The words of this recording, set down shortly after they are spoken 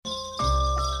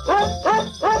Rich,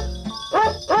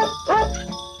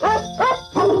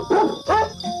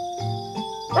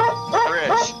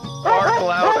 bark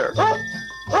louder.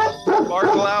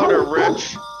 Bark louder,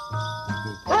 Rich.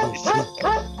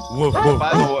 Woof, woof.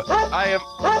 By the way,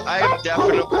 I am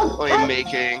definitely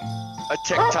making a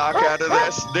TikTok out of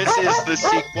this. This is the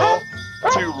sequel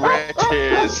to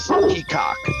Rich's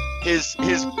peacock. His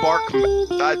bark,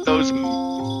 those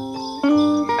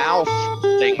mouth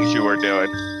things you were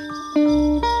doing.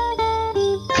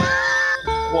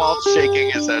 Walt's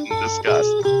shaking his head in disgust.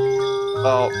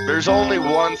 Well, there's only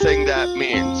one thing that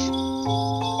means.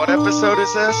 What episode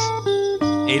is this?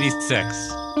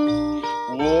 86.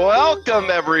 Welcome,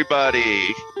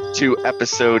 everybody, to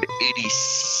episode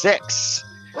 86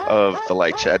 of the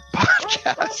Light Shed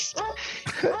podcast.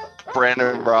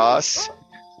 Brandon Ross,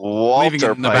 Walter Leaving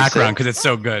it in the Pison, background because it's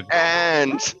so good.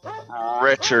 and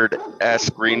Richard S.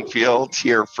 Greenfield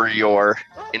here for your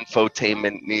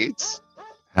infotainment needs.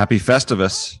 Happy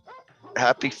Festivus.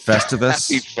 Happy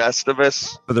Festivus. Happy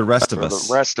Festivus For the rest of for us.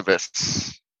 the rest of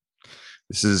us.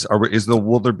 This is,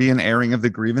 will there be an airing of the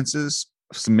grievances?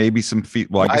 Maybe some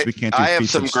feet. Well, I guess we can't do I have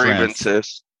feats some of strength.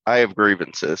 grievances. I have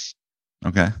grievances.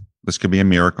 Okay. This could be a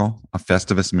miracle, a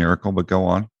Festivus miracle, but go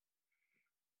on.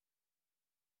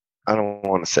 I don't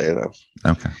want to say them.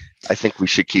 Okay. I think we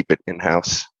should keep it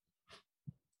in-house.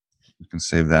 You can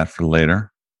save that for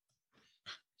later.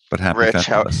 But happy Rich,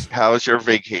 Festivus. how's your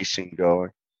vacation going?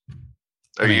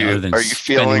 Are Other than you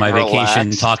spending feeling my relaxed?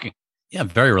 vacation talking? Yeah,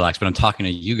 very relaxed. But I'm talking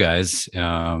to you guys.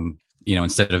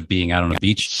 Instead of being out on the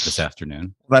beach this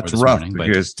afternoon. That's or this rough morning, but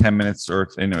because 10 minutes or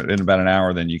in about an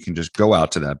hour, then you can just go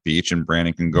out to that beach and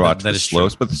Brandon can go out to that the is true.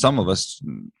 slopes. But some of us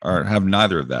have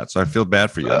neither of that. So I feel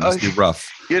bad for you. It must be rough.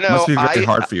 You It must know, be very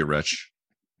hard for you, Rich.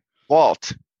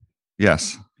 Walt,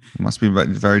 Yes. It must be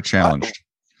very challenged.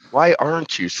 why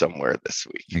aren't you somewhere this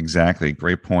week? Exactly.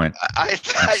 Great point.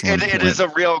 Excellent It is a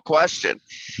real question.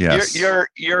 Yes.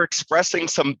 You're expressing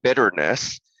some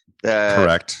bitterness that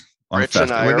correct. On Rich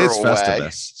and I It is are away.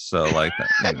 Festivus. So like that,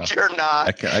 you know, you're not.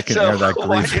 I can So air that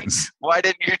why grievance. Why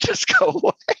didn't you just go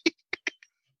away?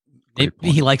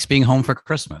 maybe he likes being home for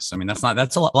Christmas. I mean, that's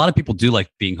a lot of people do like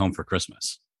being home for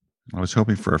Christmas. I was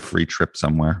hoping for a free trip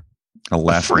somewhere. A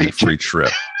last free minute free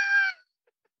trip.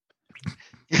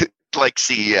 Like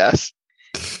CES.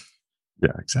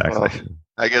 Yeah, exactly. Well,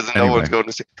 I guess no Anyway. one's going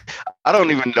to see. I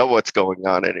don't even know what's going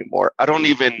on anymore. I don't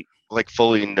even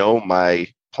fully know my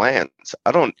plans.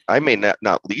 I may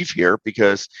not leave here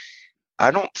because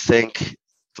I don't think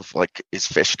is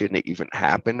fish going to even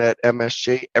happen at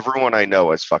MSG? Everyone I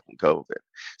know has fucking COVID.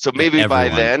 So maybe by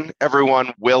then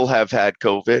everyone will have had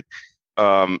COVID.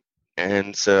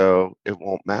 And so it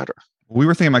won't matter. We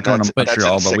were thinking about going to That's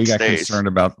Montreal, in but we 6 got days. concerned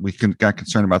about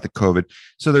the COVID.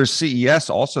 So there's CES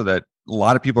also that a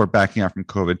lot of people are backing out from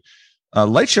COVID.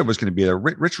 Light Shed was going to be there.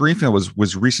 Rich Greenfield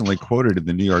was recently quoted in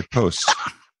the New York Post.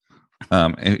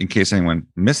 In case anyone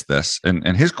missed this,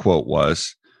 and his quote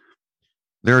was,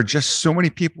 "There are just so many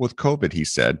people with COVID," he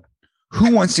said.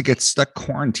 "Who wants to get stuck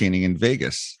quarantining in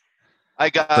Vegas?"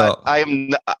 I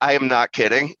am not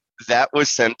kidding. That was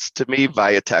sent to me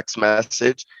via text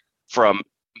message from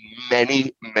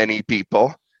many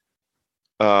people.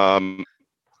 I'm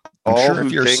sure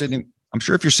if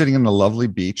you're sitting in a lovely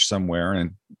beach somewhere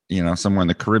and somewhere in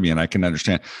the Caribbean, I can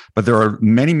understand. But there are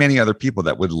many other people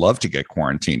that would love to get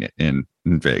quarantined in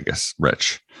Vegas.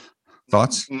 Rich,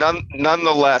 thoughts?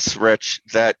 Nonetheless, Rich,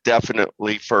 that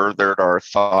definitely furthered our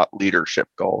thought leadership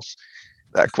goals.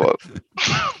 That quote.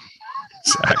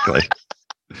 Exactly.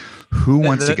 Who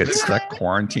wants to get stuck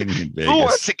quarantining in Vegas? Who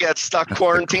wants to get stuck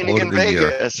quarantining in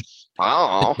Vegas?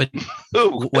 Oh, But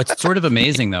what's sort of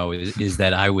amazing though is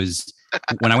that I was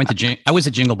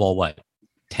at Jingle Ball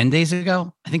 10 days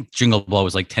ago. I think Jingle Ball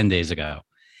was like 10 days ago,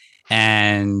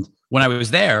 and when I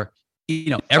was there,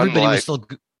 everybody was still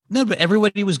but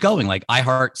everybody was going. Like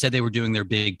iHeart said they were doing their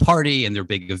big party and their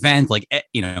big event. Like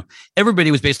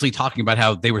everybody was basically talking about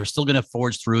how they were still going to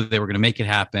forge through. They were going to make it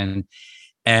happen.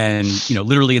 And,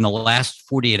 literally in the last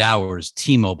 48 hours,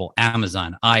 T-Mobile,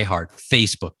 Amazon, iHeart,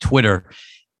 Facebook, Twitter,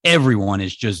 everyone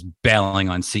is just bailing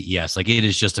on CES. Like it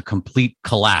is just a complete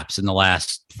collapse in the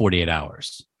last 48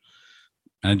 hours.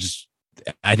 And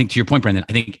I think to your point, Brandon,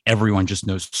 I think everyone just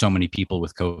knows so many people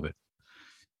with COVID.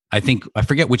 I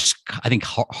forget which,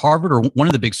 Harvard or one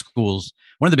of the big schools,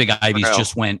 one of the big Ivies Cornell.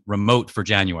 just went remote for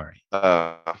January.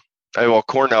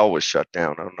 Cornell was shut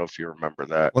down. I don't know if you remember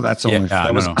that. Well,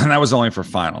 that was only for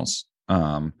finals.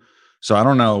 So I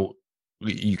don't know.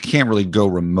 You can't really go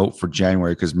remote for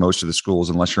January because most of the schools,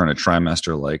 unless you're on a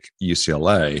trimester like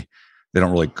UCLA, they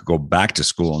don't really go back to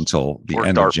school until the Or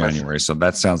end Dartmouth. of January. So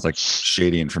that sounds like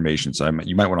shady information. So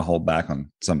you might want to hold back on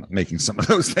making some of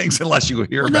those things unless you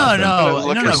hear about them.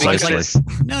 Look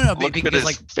at because, his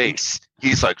like face.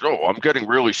 He's like, "Oh, I'm getting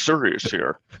really serious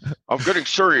here. I'm getting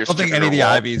serious." I don't think any of the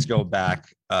Ivies go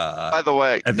back. By the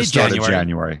way, at the start of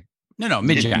mid-January. January.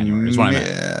 Mid-January is what I meant.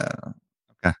 Yeah.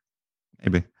 Okay.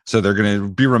 Maybe. So they're going to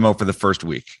be remote for the first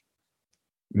week.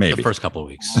 Maybe. The first couple of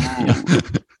weeks.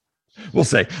 We'll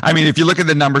say. I mean, if you look at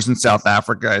the numbers in South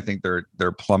Africa, I think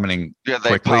they're plummeting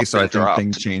quickly. So I think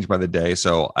things change by the day.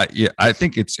 So I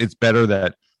think it's better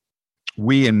that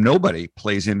we and nobody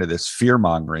plays into this fear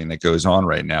mongering that goes on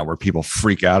right now, where people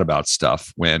freak out about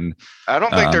stuff. When I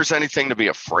don't think there's anything to be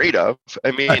afraid of.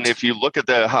 I mean, if you look at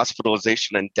the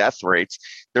hospitalization and death rates,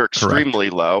 they're extremely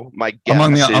low. My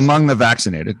guess among the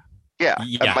vaccinated. Yeah,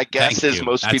 and my guess is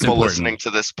most people listening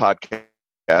to this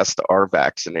podcast are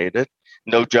vaccinated.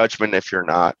 No judgment if you're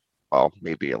not. Well,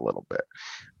 maybe a little bit.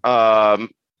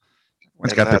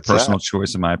 It's got their personal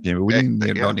choice, in my opinion. We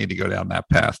don't need to go down that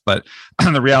path. But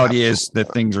the reality is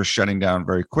that things are shutting down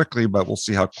very quickly. But we'll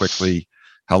see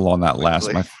how long that lasts.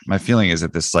 My feeling is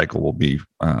that this cycle will be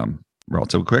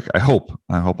relatively quick. I hope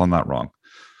I'm not wrong.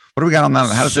 What do we got on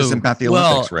that? How does this impact the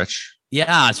Olympics, Rich?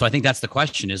 Yeah, so I think that's the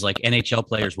question: is like NHL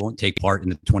players won't take part in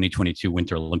the 2022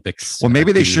 Winter Olympics. Well,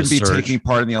 maybe they should be taking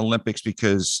part in the Olympics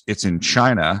because it's in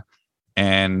China,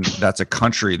 and that's a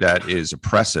country that is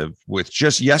oppressive. With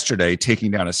just yesterday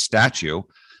taking down a statue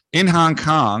in Hong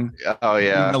Kong. Oh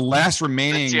yeah, in the last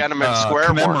remaining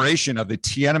commemoration of the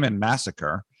Tiananmen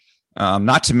massacre.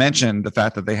 Not to mention the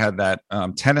fact that they had that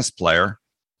tennis player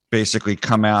basically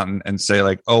come out and say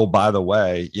like, oh, by the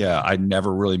way, yeah, I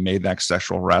never really made that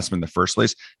sexual harassment in the first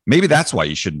place. Maybe that's why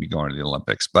you shouldn't be going to the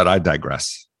Olympics, but I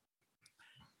digress.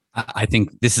 I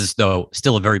think this is, though,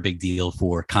 still a very big deal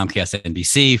for Comcast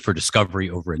NBC, for Discovery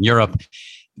over in Europe,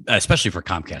 especially for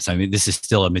Comcast. I mean, this is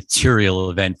still a material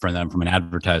event for them from an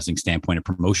advertising standpoint, a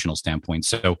promotional standpoint.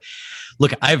 So,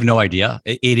 look, I have no idea.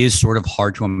 It is sort of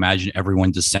hard to imagine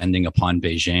everyone descending upon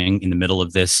Beijing in the middle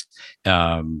of this,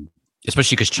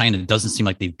 especially because China doesn't seem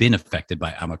like they've been affected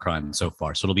by Omicron so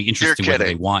far. So it'll be interesting whether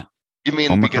they want. You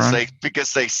mean Omicron?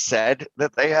 because they said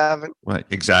that they haven't? Right,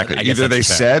 exactly. Either they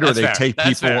said or they take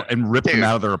people and rip them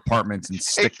out of their apartments and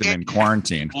stick them in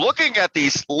quarantine. Looking at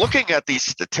these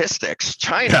statistics,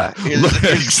 China is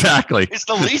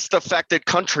the least affected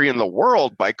country in the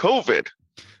world by COVID.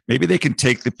 Maybe they can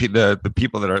take the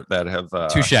people that have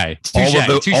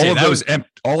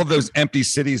all of those empty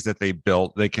cities that they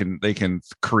built. They can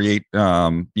create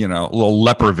little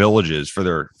leper villages for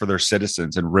their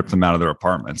citizens and rip them out of their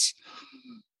apartments.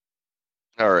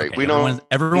 All right,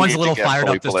 everyone's a little fired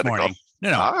up this morning.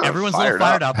 No, everyone's a little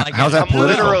fired up. How's that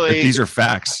political? These are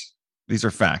facts. These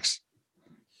are facts.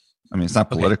 I mean, it's not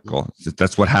political.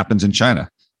 That's what happens in China.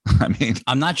 I mean,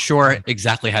 I'm not sure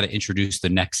exactly how to introduce the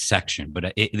next section,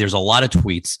 but there's a lot of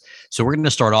tweets. So we're going to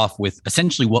start off with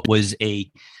essentially what was in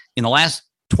the last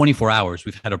 24 hours,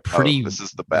 we've had this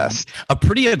is the best, a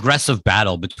pretty aggressive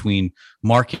battle between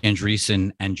Mark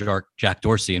Andreessen and Jack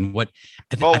Dorsey. And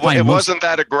it wasn't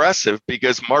that aggressive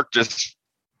because Mark just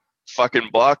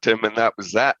fucking blocked him, and that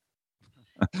was that.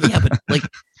 Yeah, but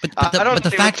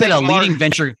the fact that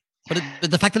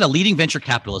a leading venture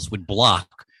capitalist would block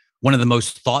one of the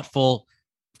most thoughtful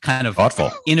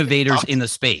innovators in the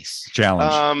space.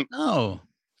 Challenge.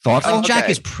 Thoughtful. Jack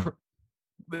is.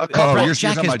 You're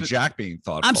talking about Jack being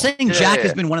thoughtful. I'm saying Jack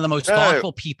has been one of the most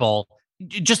thoughtful people,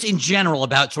 just in general,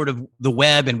 about sort of the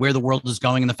web and where the world is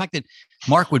going, and the fact that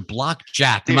Mark would block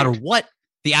Jack no matter what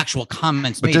the actual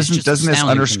comments made. Doesn't this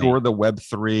underscore the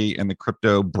Web3 and the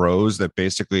crypto bros that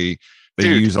basically they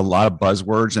use a lot of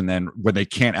buzzwords, and then when they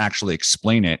can't actually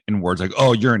explain it in words like,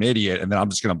 "Oh, you're an idiot," and then I'm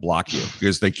just going to block you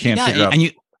because they can't figure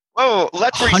out.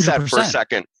 Let's reset for a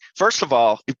second. First of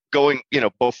all, going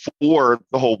before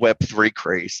the whole Web3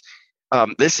 craze,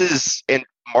 and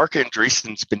Mark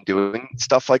Andreessen's been doing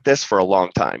stuff like this for a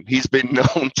long time. He's been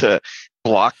known to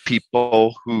block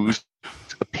people whose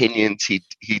opinions he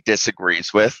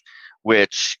disagrees with,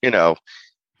 which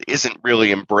isn't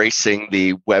really embracing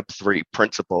the Web3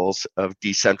 principles of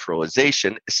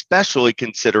decentralization, especially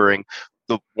considering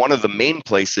one of the main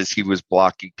places he was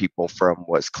blocking people from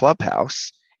was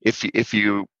Clubhouse. If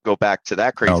you go back to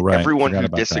that craze, everyone who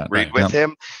disagreed with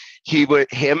him,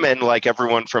 him and like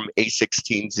everyone from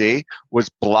A16Z was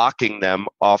blocking them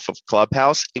off of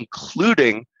Clubhouse,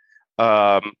 including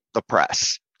the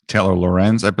press. Taylor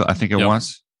Lorenz, I think it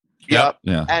was. Yep.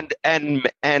 Yeah. And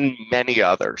many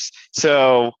others.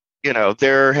 So,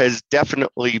 there has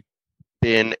definitely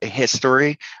been a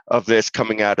history of this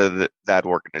coming out of that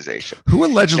organization. Who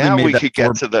allegedly now made we that could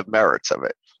get to the merits of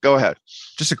it. Go ahead.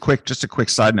 Just a quick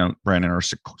side note, Brandon, or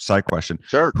side question.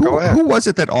 Sure, go ahead. Who was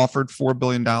it that offered $4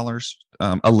 billion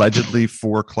allegedly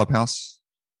for Clubhouse?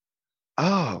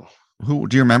 Oh, who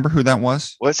do you remember who that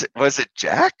was? Was it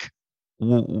Jack?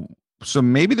 So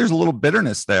maybe there's a little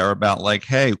bitterness there about like,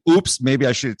 hey, oops, maybe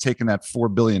I should have taken that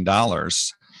 $4 billion.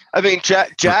 I mean,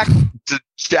 Jack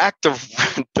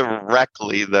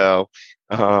directly though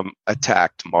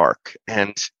attacked Mark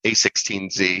and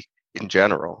A16Z in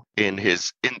general in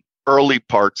early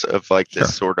parts of like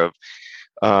this sort of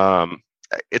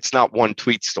it's not one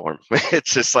tweet storm.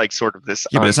 It's just like sort of this.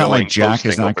 Yeah, but it's not like Jack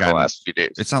has not gotten the last few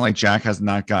days. It's not like Jack has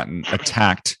not gotten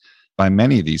attacked by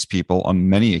many of these people on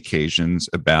many occasions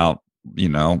about, you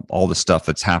know, all the stuff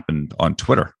that's happened on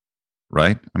Twitter,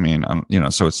 right? I mean, you know,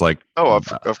 so it's like,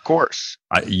 of course,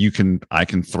 I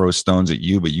can throw stones at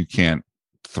you, but you can't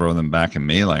throw them back at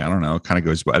me. Like, I don't know, it kind of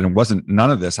goes, and it wasn't,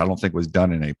 none of this, I don't think was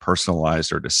done in a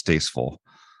personalized or distasteful.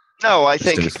 No, I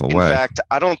think, in way. fact,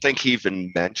 I don't think he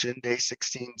even mentioned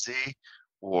A16Z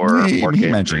or he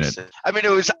mentioned it. I mean, it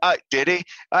was, did he?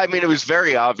 I mean, it was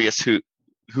very obvious who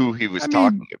he was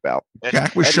talking about.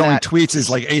 Jack was showing tweets as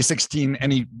like A16,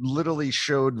 and he literally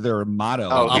showed their motto.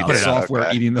 I'll put it software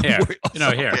okay. eating the here.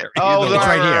 Here. Oh, it's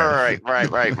right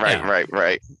here.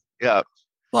 Right. Yeah.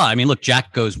 Well, I mean, look,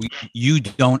 Jack goes, you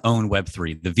don't own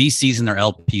Web3. The VCs and their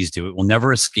LPs do. It will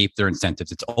never escape their incentives.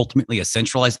 It's ultimately a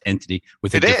centralized entity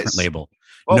with a different label.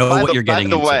 Well, know what you're getting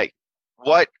into. By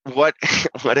the way, what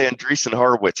Andreessen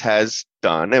Horowitz has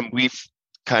done, and we've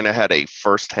kind of had a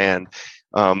firsthand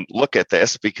look at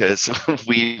this because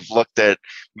we've looked at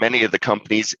many of the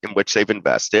companies in which they've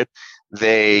invested.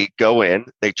 They go in,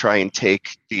 they try and take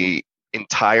the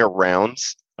entire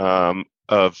rounds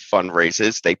of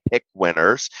fundraisers. They pick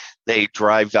winners. They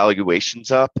drive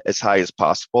valuations up as high as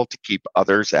possible to keep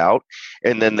others out.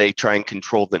 And then they try and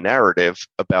control the narrative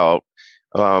about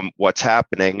what's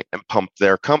happening and pump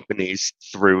their companies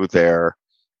through their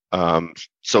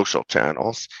social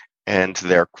channels and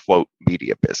their quote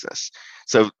media business.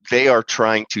 So they are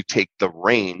trying to take the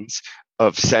reins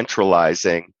of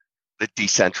centralizing the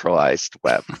decentralized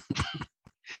web.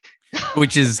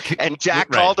 Which is, and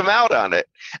Jack called him out on it.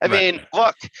 I mean,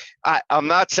 look, I'm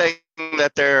not saying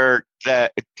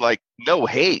that like no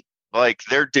hate, like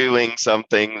they're doing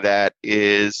something that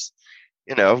is,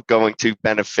 you know, going to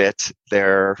benefit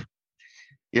their,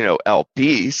 you know,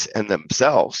 LPs and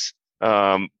themselves.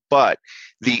 But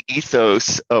the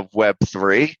ethos of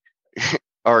Web3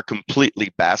 are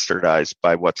completely bastardized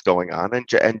by what's going on,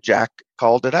 and Jack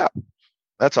called it out.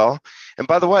 That's all. And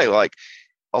by the way, like,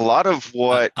 a lot of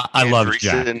what I love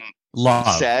Jack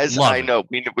says, I know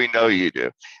we know you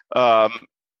do,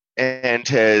 and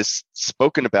has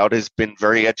spoken about has been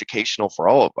very educational for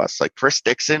all of us. Like Chris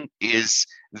Dixon is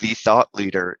the thought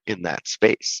leader in that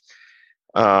space,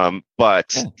 but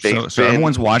so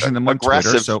everyone's watching them on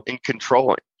Twitter, so in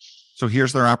controlling. So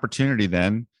here's their opportunity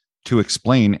then to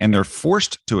explain, and they're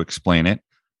forced to explain it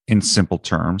in simple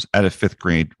terms at a 5th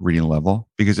grade reading level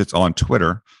because it's on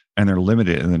Twitter. And they're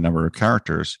limited in the number of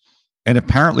characters. And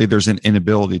apparently there's an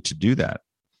inability to do that.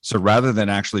 So rather than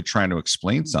actually trying to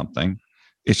explain something,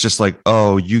 it's just like,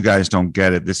 oh, you guys don't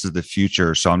get it. This is the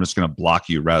future. So I'm just going to block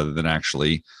you rather than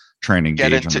actually trying to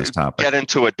engage on this topic. Get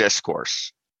into a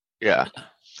discourse. Yeah.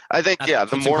 I think,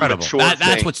 the more incredible. mature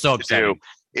that's what's so upsetting.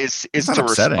 Is to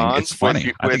respond it's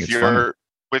funny.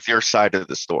 with your side of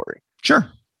the story. Sure.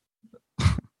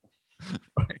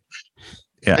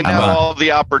 Yeah, and now all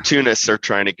the opportunists are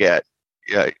trying to get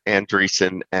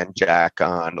Andreessen and Jack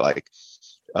on, like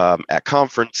at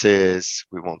conferences.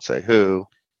 We won't say who.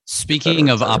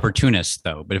 Speaking of opportunists,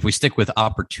 though, but if we stick with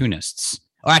opportunists,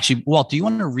 or actually, Walt, do you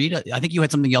want to read it? I think you had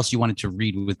something else you wanted to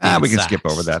read with. We can skip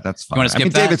over that. That's fine. You want to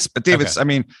skip that? David's. Okay. I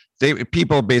mean,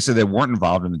 people basically that weren't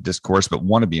involved in the discourse but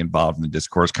want to be involved in the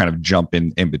discourse kind of jump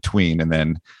in between, and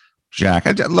then Jack.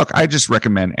 I just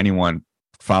recommend anyone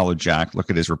follow Jack, look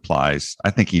at his replies.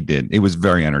 I think he did. It was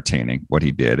very entertaining what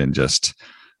he did, and just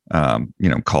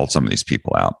called some of these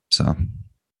people out. So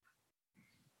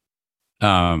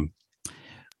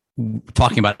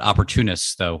talking about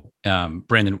opportunists though,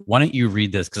 Brandon, why don't you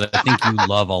read this? Because I think you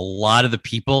love a lot of the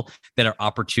people that are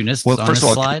opportunists. Well, first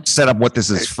of all, set up what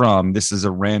this is from. This is a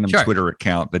random Twitter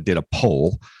account that did a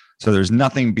poll. So there's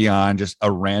nothing beyond just a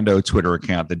rando Twitter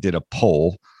account that did a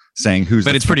poll saying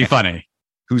but it's pretty funny.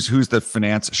 Who's the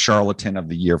finance charlatan of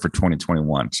the year for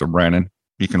 2021? So, Brandon,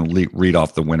 you can read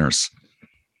off the winners.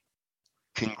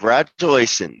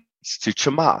 Congratulations to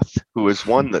Chamath, who has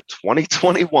won the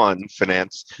 2021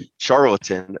 finance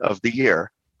charlatan of the year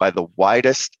by the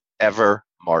widest ever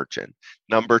margin.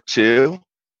 Number 2,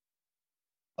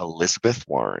 Elizabeth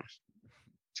Warren.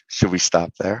 Should we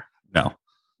stop there? No.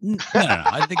 No.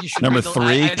 I think you should. Number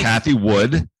 3, Kathy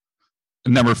Wood.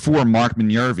 Number 4, Mark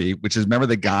Minervi, which is, remember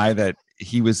the guy that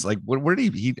he was like, what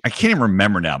did he I can't even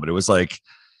remember now, but it was like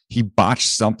he botched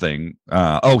something.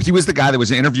 He was the guy that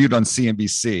was interviewed on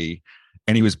CNBC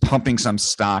and he was pumping some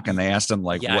stock and they asked him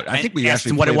like, what? I think we asked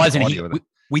actually him what it was. And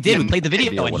we did. Yeah, we played the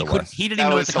video and he didn't even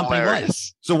know what the company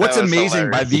was. So what's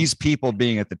amazing by these people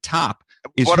being at the top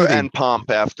is and pomp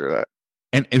after that.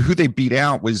 And who they beat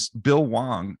out was Bill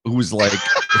Wong, who was like,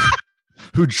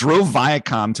 who drove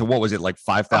Viacom to, what was it, like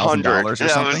 $5,000 or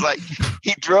something? It was like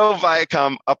he drove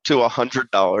Viacom up to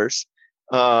 $100.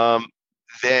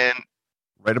 Then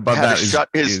right above had that to shut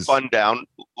his fund down,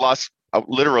 lost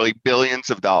literally billions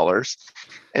of dollars,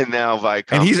 and now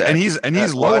Viacom. And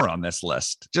he's lower on this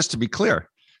list. Just to be clear,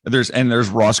 there's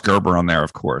Ross Gerber on there,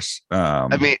 of course.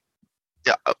 I mean,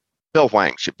 yeah, Bill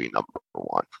Wang should be number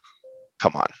 1.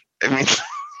 Come on. I mean,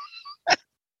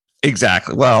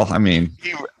 exactly. Well, I mean,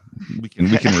 we can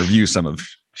review some of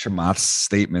Chamath's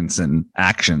statements and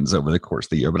actions over the course of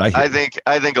the year, but I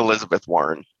think Elizabeth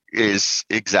Warren is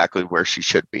exactly where she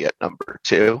should be at number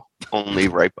 2, only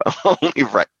right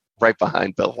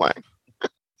behind Bill Wang.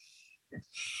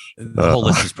 The whole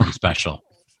list is pretty special.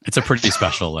 It's a pretty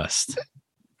special list.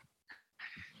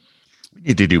 We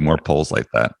need to do more polls like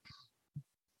that.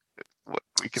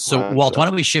 So, Walt, why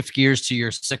don't we shift gears to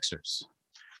your Sixers?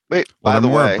 Wait, by the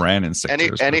way, Brandon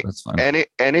Sixers,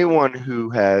 anyone who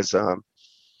has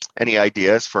any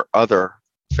ideas for other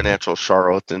financial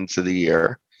charlatans of the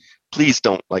year, please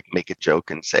don't make a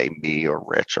joke and say me or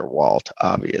Rich or Walt,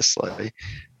 obviously.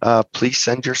 Please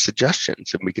send your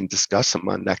suggestions and we can discuss them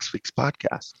on next week's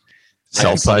podcast.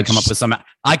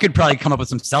 I could probably come up with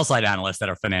some sell-side analysts that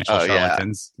are financial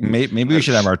charlatans. Yeah. Maybe we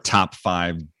should have our top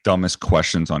 5 dumbest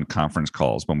questions on conference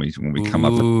calls when we come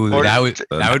up with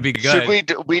that would be good.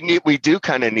 We do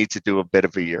kind of need to do a bit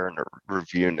of a year in a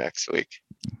review next week.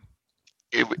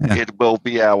 It will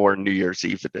be our New Year's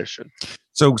Eve edition.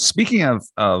 So speaking of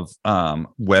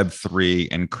Web3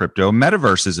 and crypto,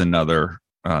 metaverse is another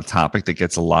topic that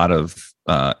gets a lot of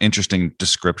interesting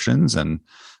descriptions and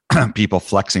people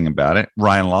flexing about it.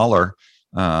 Ryan Lawler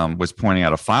was pointing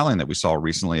out a filing that we saw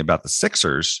recently about the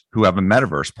Sixers, who have a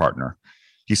metaverse partner.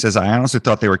 He says, I honestly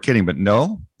thought they were kidding, but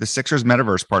no, the Sixers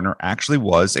metaverse partner actually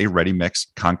was a ready-mix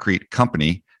concrete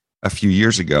company a few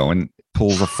years ago, and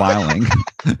pulls a filing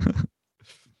that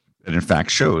in fact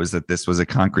shows that this was a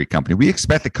concrete company. We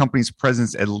expect the company's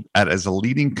presence as a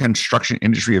leading construction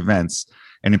industry events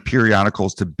and in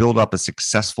periodicals to build up a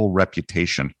successful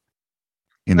reputation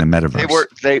in the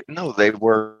metaverse. They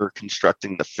were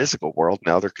constructing the physical world.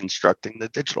 Now they're constructing the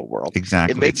digital world.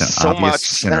 Exactly. It makes so much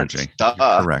synergy.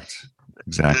 Correct.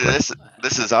 Exactly.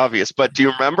 This is obvious. But do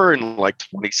you remember in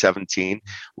 2017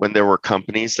 when there were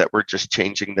companies that were just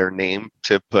changing their name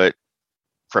to put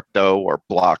crypto or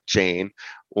blockchain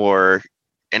or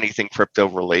anything crypto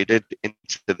related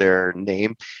into their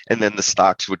name, and then the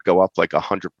stocks would go up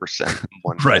 100%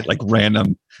 right, like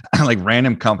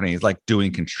random companies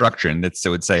doing construction that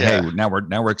would say, hey, now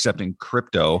we're accepting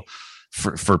crypto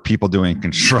for people doing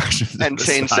construction and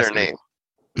change their name.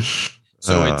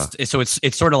 So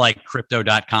it's sort of like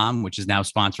crypto.com, which is now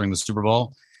sponsoring the Super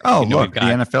Bowl. Oh, look, the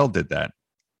NFL did that.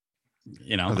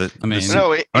 It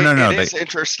is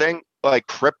interesting.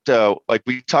 Crypto,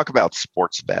 we talk about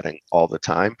sports betting all the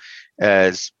time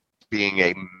as being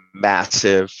a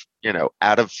massive,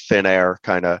 out of thin air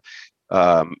kind of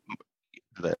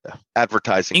the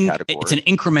advertising category. It's an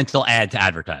incremental add to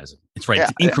advertising. It's right.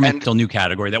 It's an incremental new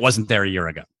category that wasn't there a year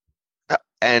ago.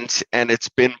 And it's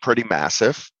been pretty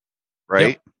massive, right?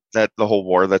 Yep. That the whole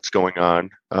war that's going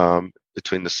on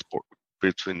between the sports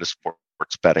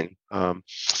betting,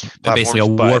 basically a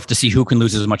war to see who can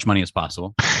lose as much money as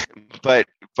possible. But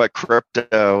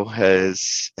crypto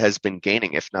has been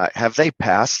gaining. If not, have they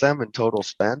passed them in total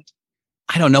spend?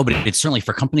 I don't know, but it's certainly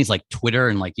for companies like Twitter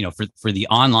and for the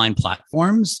online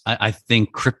platforms, I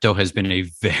think crypto has been a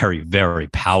very, very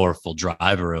powerful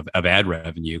driver of ad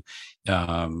revenue,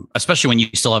 especially when you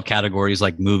still have categories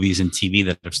like movies and TV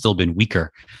that have still been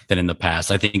weaker than in the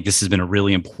past. I think this has been a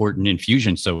really important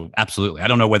infusion. So absolutely. I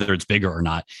don't know whether it's bigger or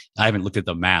not. I haven't looked at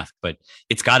the math, but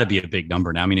it's got to be a big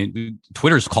number now. I mean,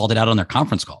 Twitter's called it out on their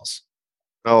conference calls.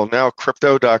 Oh, now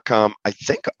crypto.com, I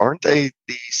think, aren't they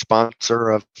the sponsor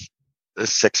of the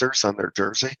Sixers on their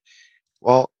jersey?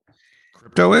 Well,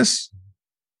 crypto is?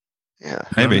 Yeah.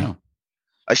 Maybe.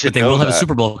 I should But they will have a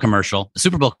Super Bowl commercial.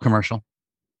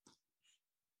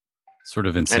 Sort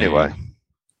of insane. Anyway.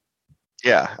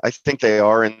 Yeah, I think they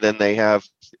are. And then they have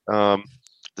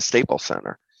the Staples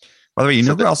Center. By the way, you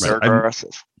know who else? They're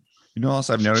aggressive. You know what else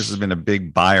I've noticed has been a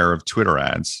big buyer of Twitter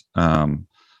ads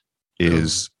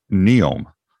is Neom,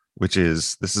 which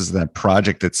is that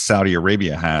project that Saudi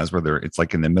Arabia has where it's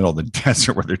like in the middle of the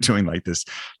desert where they're doing like this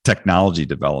technology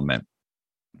development.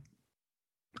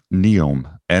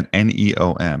 Neom,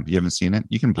 Neom. You haven't seen it?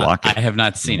 You can block it. I have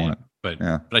not seen it, but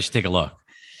I should take a look.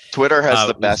 Twitter has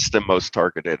the best and most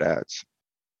targeted ads.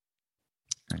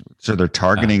 So they're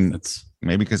targeting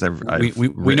maybe because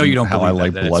we know you don't how I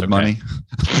like that Blood okay. Money.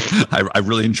 I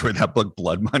really enjoyed that book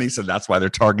Blood Money, so that's why they're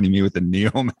targeting me with the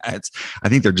Neom ads. I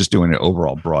think they're just doing an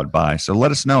overall broad buy. So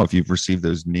let us know if you've received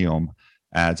those Neom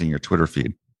ads in your Twitter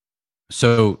feed.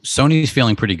 So Sony's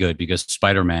feeling pretty good because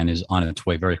Spider-Man is on its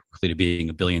way very quickly to being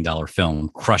 $1 billion film,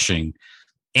 crushing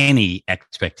any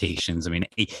expectations. I mean,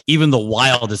 even the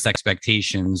wildest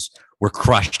expectations were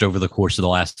crushed over the course of the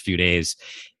last few days.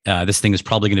 This thing is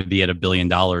probably going to be at $1 billion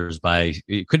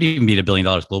it could even be at $1 billion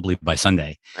globally by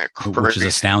Sunday, which is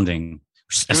astounding.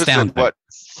 Astounding. What,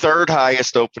 third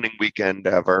highest opening weekend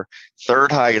ever,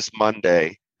 third highest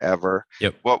Monday ever.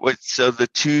 Yep. So the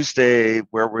Tuesday,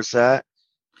 where was that?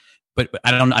 But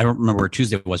I don't remember where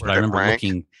Tuesday was, but I remember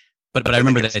looking. But I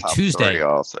remember that Tuesday.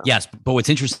 Yes, but what's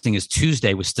interesting is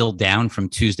Tuesday was still down from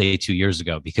Tuesday 2 years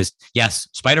ago because yes,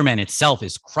 Spider-Man itself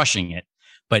is crushing it,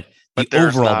 but the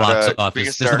overall box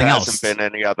office, there's nothing else. There hasn't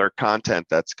been any other content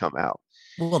that's come out.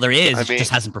 Well, there is. It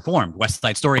just hasn't performed. West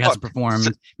Side Story hasn't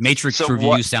performed. Matrix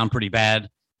reviews sound pretty bad.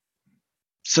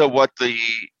 So what the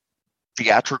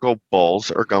theatrical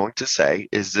bulls are going to say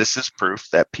is this is proof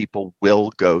that people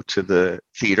will go to the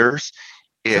theaters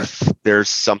if there's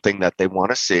something that they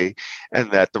want to see, and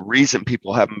that the reason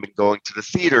people haven't been going to the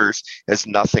theaters has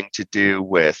nothing to do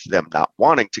with them not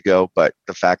wanting to go, but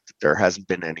the fact that there hasn't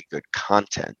been any good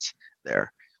content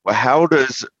there. Well, how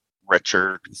does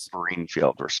Richard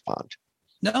Greenfield respond?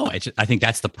 No, I think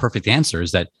that's the perfect answer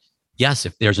is that, yes,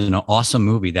 if there's an awesome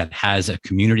movie that has a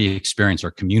community experience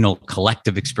or communal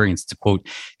collective experience, to quote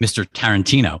Mr.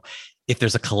 Tarantino, if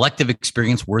there's a collective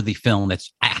experience worthy film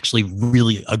that's actually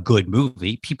really a good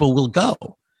movie, people will go.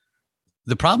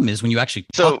 The problem is when you actually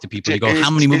talk to people, you go,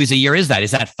 how many movies a year is that?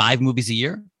 Is that 5 movies a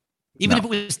year? Even if it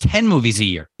was 10 movies a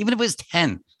year, even if it was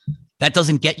 10, that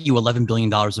doesn't get you $11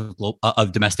 billion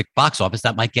of domestic box office.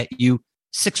 That might get you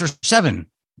 6 or 7,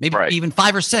 maybe even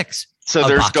 5 or 6. So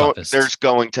there's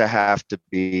going to have to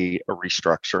be a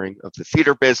restructuring of the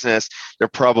theater business. They're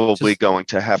probably going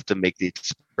to have to make the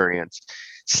experience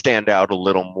stand out a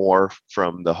little more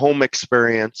from the home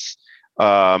experience.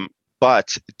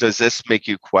 But does this make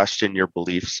you question your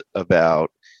beliefs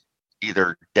about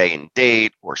either day and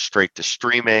date or straight to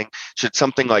streaming? Should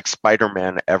something like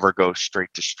Spider-Man ever go straight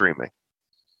to streaming?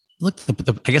 Look,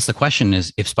 I guess the question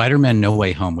is, if Spider-Man No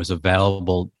Way Home was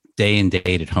available day and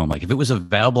date at home, like if it was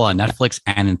available on Netflix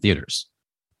and in theaters,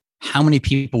 how many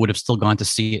people would have still gone to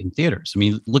see it in theaters? I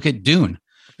mean, look at Dune.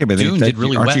 Yeah, but Dune did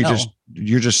really well.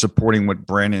 You're just supporting what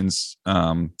Brandon's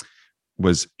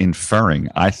was inferring,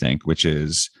 I think, which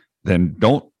is then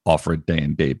don't offer it day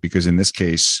and date, because in this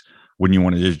case, when you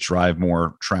want to drive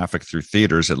more traffic through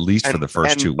theaters, at least for the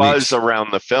first 2 weeks, buzz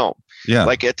around the film. Yeah,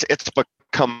 like it's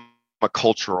become a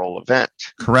cultural event.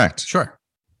 Correct. Sure.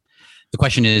 The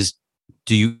question is,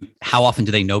 how often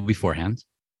do they know beforehand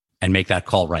and make that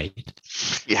call right?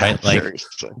 Yeah, right? Like,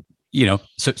 seriously.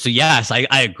 So yes,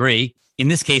 I agree. In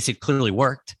this case, it clearly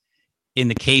worked. In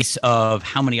the case of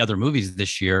how many other movies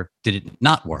this year did it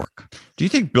not work? Do you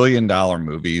think $1 billion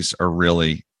movies are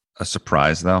really a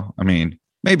surprise, though? I mean,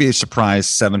 maybe a surprise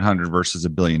 700 versus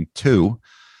 $1.2 billion,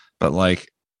 but like,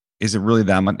 is it really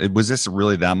that much? Was this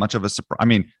really that much of a surprise? I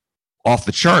mean, off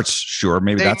the charts, sure.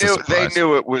 Maybe that's a surprise. They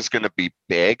knew it was going to be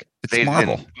big. It's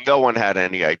Marvel. No one had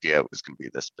any idea it was going to be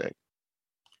this big.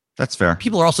 That's fair.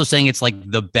 People are also saying it's like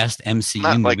the best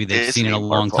MCU movie they've seen in a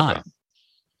long time.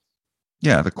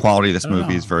 Yeah, the quality of this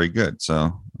movie is very good. So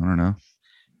I don't know.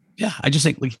 Yeah, I just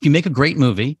think if you make a great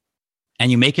movie and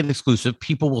you make it exclusive,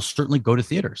 people will certainly go to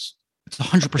theaters. It's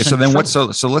 100%. So then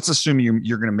so let's assume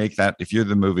you're going to make that, if you're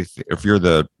the movie, if you're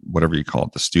the, whatever you call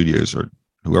it, the studios or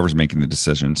whoever's making the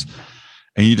decisions,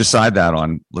 and you decide that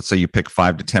on, let's say you pick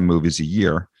 5 to 10 movies a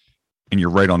year and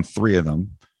you're right on 3 of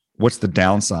them. What's the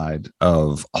downside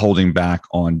of holding back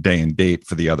on day and date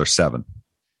for the other 7?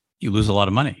 You lose a lot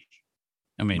of money.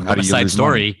 I mean, West Side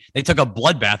Story, they took a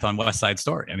bloodbath on West Side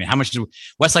Story. I mean, how much did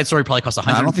West Side Story probably cost $150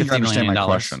 million? I don't think you understand my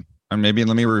question. And maybe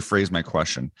let me rephrase my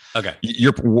question. Okay.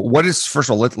 What is,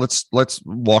 first of all, let's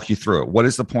walk you through it. What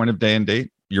is the point of day and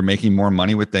date? you're making more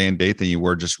money with day and date than you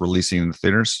were just releasing in the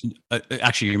theaters.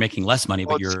 Actually, you're making less money,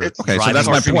 but you're okay. So driving that's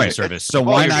your my streaming point. service. So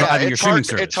why not? Driving your streaming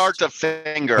service? It's hard to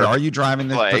finger. But are you driving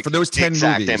the like, for those 10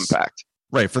 exact movies? Impact.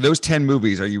 Right. For those 10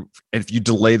 movies, if you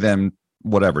delay them,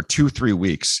 whatever, 2-3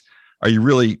 weeks, are you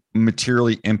really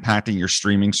materially impacting your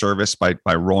streaming service by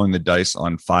rolling the dice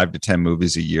on 5 to 10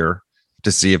 movies a year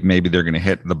to see if maybe they're going to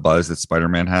hit the buzz that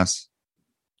Spider-Man has?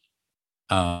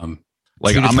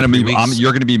 Like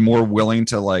you're going to be more willing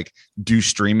to like do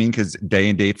streaming because day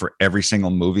and date for every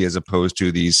single movie, as opposed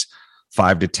to these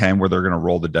 5 to 10 where they're going to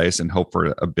roll the dice and hope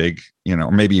for a big,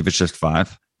 or maybe if it's just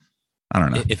 5. I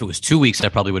don't know. If it was 2 weeks, I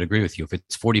probably would agree with you. If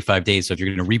it's 45 days, so if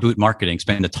you're going to reboot marketing,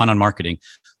 spend a ton on marketing,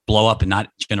 blow up and not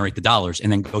generate the dollars,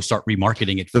 and then go start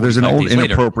remarketing it. So there's an old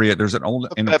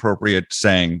inappropriate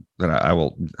saying that I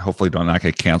will hopefully not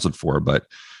get canceled for, but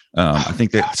I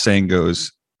think that saying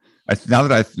goes, now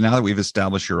that we've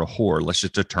established you're a whore, let's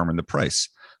just determine the price.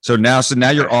 So now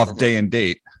you're off day and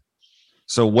date.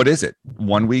 So what is it?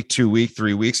 1 week, 2 week,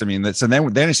 3 weeks? I mean, so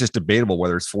then it's just debatable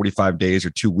whether it's 45 days or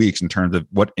 2 weeks in terms of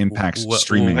what impacts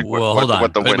streaming. Well, hold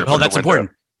on. That's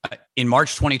important. In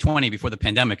March 2020, before the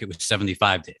pandemic, it was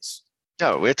 75 days.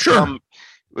 No, it's come.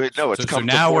 So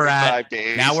now we're at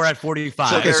days. Now we're at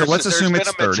 45. Okay, so let's assume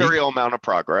it's 30. There's been a material amount of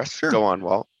progress. Sure. Go on,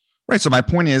 Walt. Right. So my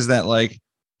point is that, like,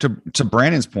 to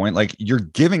Brandon's point, like, you're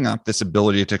giving up this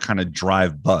ability to kind of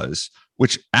drive buzz,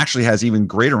 which actually has even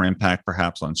greater impact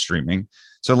perhaps on streaming.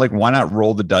 So, like, why not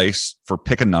roll the dice for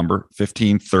pick a number,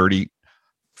 15, 30,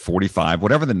 45,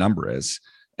 whatever the number is,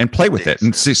 and play with it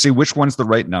and see which one's the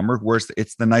right number, where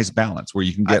it's the nice balance where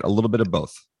you can get a little bit of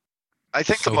both. I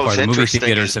think the most interesting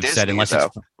is Disney, though,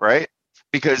 right?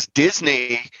 Because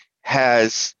Disney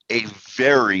has a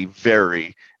very,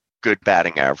 very good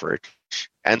batting average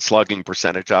and slugging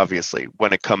percentage, obviously,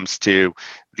 when it comes to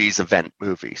these event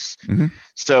movies. Mm-hmm.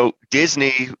 So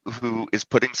Disney, who is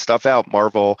putting stuff out,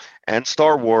 Marvel and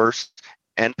Star Wars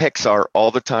and Pixar all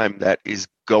the time, that is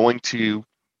going to,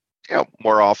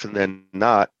 more often than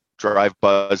not, drive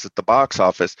buzz at the box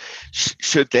office.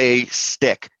 Should they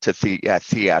stick to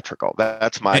theatrical?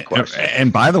 That's my question.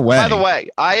 And by the way,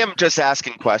 I am just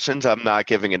asking questions. I'm not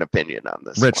giving an opinion on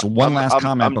this. Rich, one last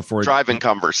comment before driving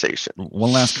conversation.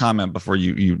 One last comment before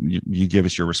you give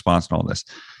us your response to all this.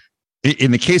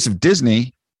 In the case of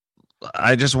Disney,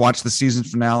 I just watched the season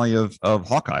finale of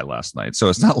Hawkeye last night. So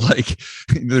it's not like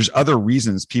there's other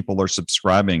reasons people are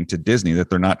subscribing to Disney that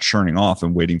they're not churning off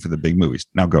and waiting for the big movies.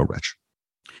 Now go, Rich.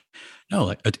 No,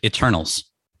 like Eternals.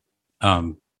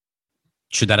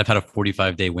 Should that have had a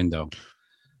 45-day window?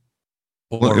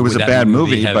 Well, it was a bad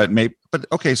movie, but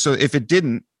okay. So if it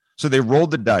didn't, so they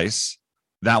rolled the dice.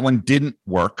 That one didn't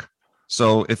work.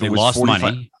 So if it was lost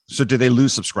money, so did they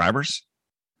lose subscribers?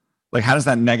 Like, how does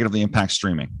that negatively impact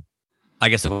streaming? I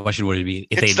guess the question would be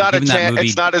if it's not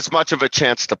it's not as much of a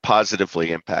chance to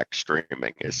positively impact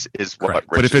streaming is what. Rich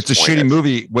but if it's a shitty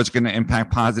movie, what's going to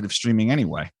impact positive streaming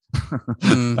anyway?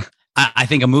 I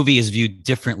think a movie is viewed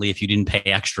differently if you didn't pay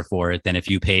extra for it than if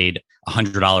you paid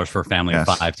 $100 for a family of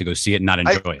 5 to go see it and not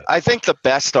enjoy it. I think the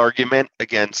best argument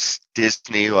against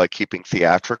Disney, like keeping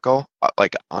theatrical,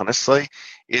 like honestly,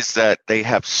 is that they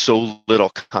have so little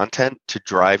content to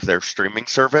drive their streaming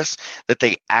service that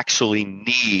they actually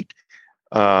need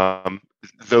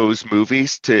those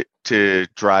movies to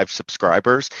drive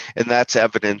subscribers, and that's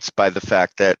evidenced by the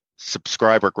fact that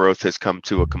subscriber growth has come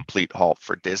to a complete halt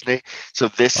for Disney. So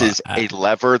this is a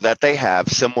lever that they have,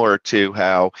 similar to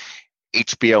how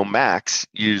HBO Max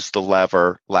used the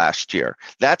lever last year.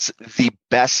 That's the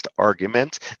best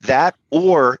argument. That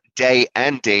or day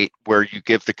and date, where you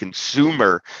give the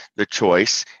consumer the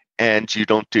choice and you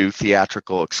don't do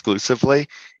theatrical exclusively,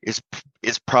 is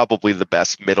probably the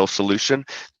best middle solution.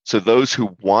 So those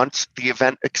who want the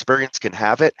event experience can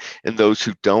have it, and those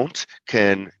who don't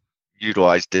can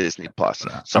utilize Disney Plus.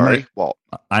 Sorry, Walt.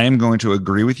 I am going to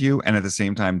agree with you and at the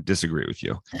same time disagree with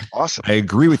you. Awesome. I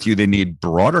agree with you. They need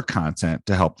broader content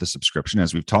to help the subscription,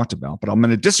 as we've talked about. But I'm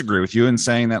going to disagree with you in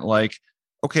saying that, like,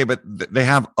 okay, but they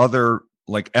have other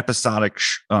like episodic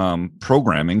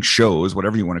programming shows,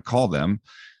 whatever you want to call them,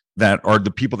 that are the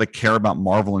people that care about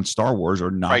Marvel and Star Wars or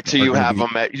not. Right. So you have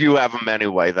them. You have them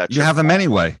anyway. You have them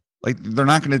anyway. Like, they're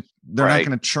not going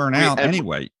to churn out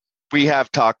anyway. We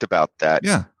have talked about that.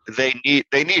 Yeah. They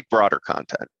need broader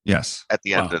content. Yes. At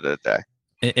the end of the day.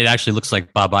 It actually looks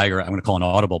like Bob Iger, I'm going to call an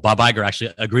audible. Bob Iger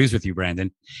actually agrees with you,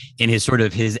 Brandon, in his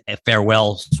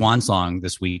farewell swan song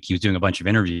this week. He was doing a bunch of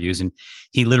interviews, and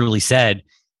he literally said,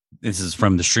 this is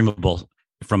from the Streamable,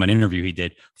 from an interview he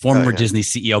did, former Disney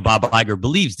CEO Bob Iger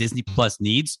believes Disney Plus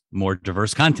needs more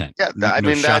diverse content. Yeah, I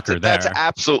mean, that's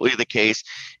absolutely the case.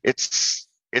 It's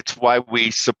it's why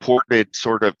we supported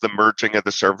sort of the merging of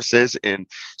the services in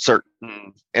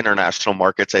certain international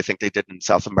markets. I think they did in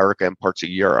South America and parts of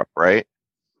Europe, right?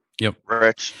 Yep.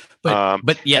 Rich.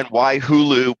 But yeah, and why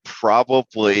Hulu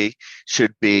probably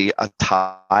should be a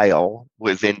tile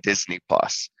within Disney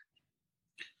Plus.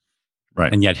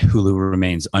 Right. And yet Hulu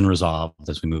remains unresolved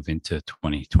as we move into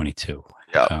 2022.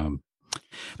 Yeah.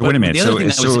 Wait a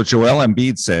minute. So Joel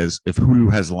Embiid says if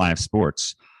Hulu has live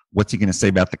sports, what's he going to say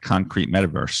about the concrete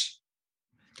metaverse?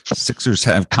 Sixers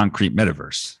have concrete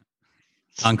metaverse.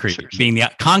 Concrete being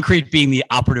the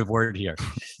operative word here.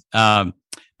 But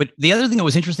the other thing that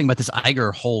was interesting about this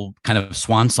Iger whole kind of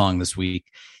swan song this week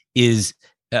is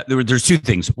there's two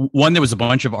things. One, there was a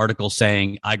bunch of articles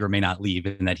saying Iger may not leave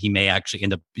and that he may actually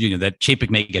end up, that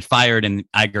Chapek may get fired and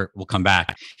Iger will come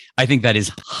back. I think that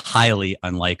is highly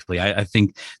unlikely. I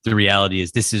think the reality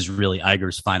is this is really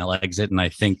Iger's final exit. And I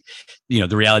think, the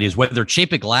reality is whether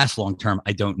Chapek lasts long term,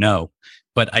 I don't know.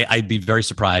 But I'd be very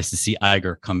surprised to see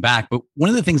Iger come back. But one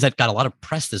of the things that got a lot of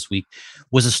press this week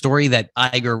was a story that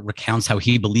Iger recounts how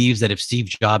he believes that if Steve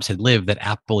Jobs had lived, that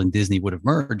Apple and Disney would have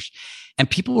merged. And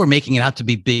people were making it out to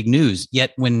be big news.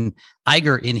 Yet when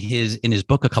Iger in his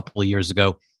book a couple of years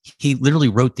ago, he literally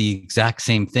wrote the exact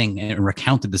same thing and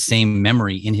recounted the same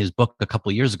memory in his book a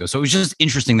couple of years ago. So it was just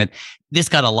interesting that this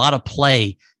got a lot of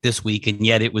play this week, and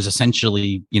yet it was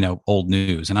essentially, old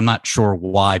news. And I'm not sure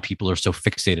why people are so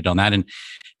fixated on that. And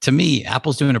to me,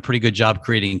 Apple's doing a pretty good job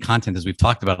creating content, as we've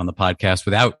talked about on the podcast,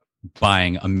 without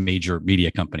buying a major media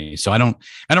company. So I don't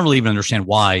really even understand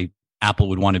why Apple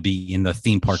would want to be in the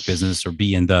theme park business or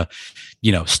be in the,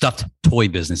 stuffed toy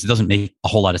business. It doesn't make a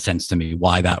whole lot of sense to me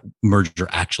why that merger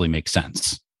actually makes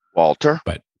sense. Walter?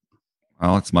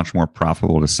 Well, it's much more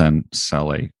profitable to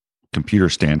sell a computer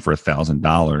stand for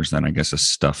 $1,000 than I guess a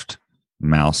stuffed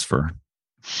mouse for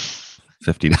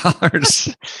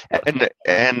 $50.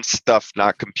 and stuffed,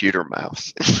 not computer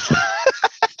mouse.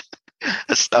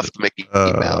 A stuffed Mickey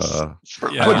Mouse.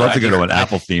 I would love to go to an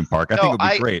Apple theme park. I think it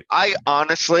would be great. I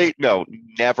honestly,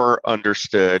 never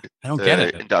understood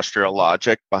the industrial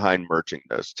logic behind merging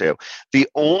those two. The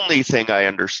only thing I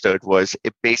understood was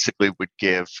it basically would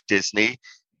give Disney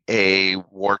a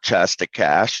war chest of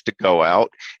cash to go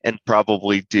out and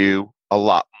probably do a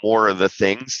lot more of the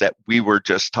things that we were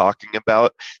just talking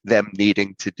about them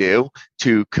needing to do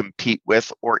to compete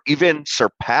with or even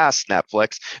surpass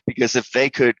Netflix. Because if they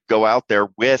could go out there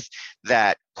with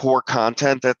that core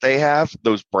content that they have,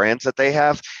 those brands that they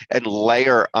have, and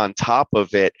layer on top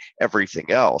of it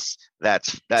everything else,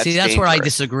 that's dangerous. Where I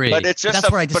disagree. But it's just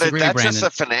that's just a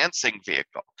financing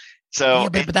vehicle. So,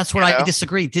 but that's where I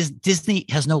disagree. Disney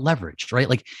has no leverage, right?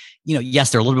 Like,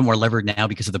 yes, they're a little bit more levered now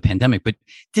because of the pandemic, but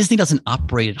Disney doesn't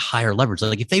operate at higher leverage.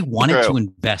 Like, if they wanted to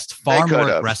invest far more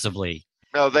aggressively,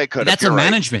 no, they could. That's a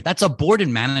management. That's a board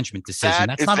and management decision.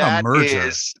 That's not a merger.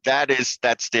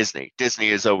 That's Disney. Disney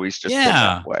is always just been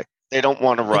that way. They don't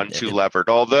want to run too levered,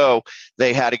 although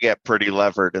they had to get pretty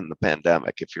levered in the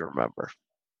pandemic, if you remember.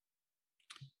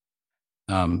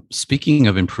 Speaking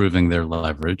of improving their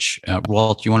leverage,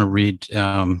 Walt, you want to read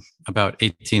about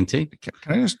AT&T?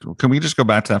 Can we just go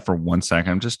back to that for 1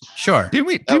 second? Sure.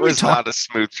 That was not a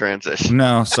smooth transition.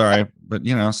 No, sorry, but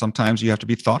sometimes you have to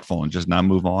be thoughtful and just not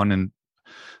move on.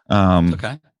 And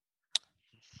okay.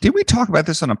 Did we talk about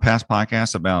this on a past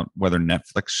podcast about whether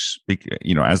Netflix,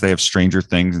 as they have Stranger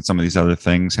Things and some of these other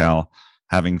things, how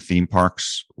having theme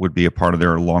parks would be a part of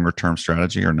their longer term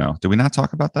strategy, or no? Did we not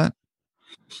talk about that?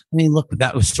 I mean, look,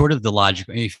 that was sort of the logic.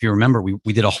 If you remember,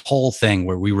 we did a whole thing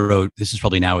where we wrote, this is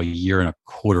probably now a year and a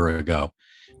quarter ago,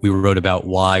 we wrote about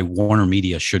why Warner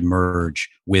Media should merge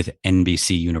with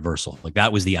NBC Universal. Like,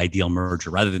 that was the ideal merger.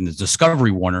 Rather than the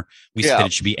Discovery Warner, we said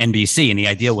it should be NBC. And the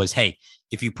idea was, hey,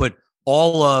 if you put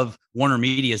all of Warner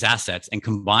Media's assets and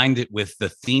combined it with the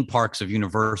theme parks of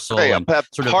Universal.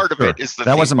 Part of it is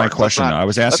that wasn't my question. Though. I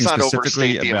was asking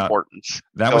specifically about importance.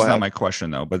 That was not my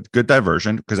question, though. But good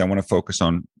diversion, because I want to focus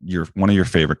on one of your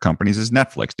favorite companies is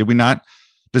Netflix.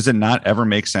 Does it not ever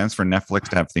make sense for Netflix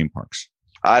to have theme parks?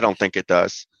 I don't think it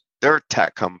does. They're a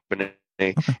tech company.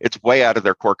 Okay. It's way out of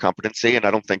their core competency, and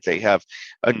I don't think they have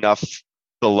enough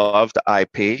beloved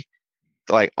IP,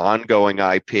 like ongoing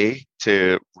IP,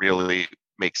 to really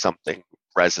make something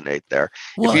resonate there.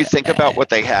 Well, if you think about what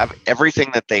they have,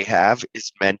 everything that they have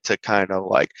is meant to kind of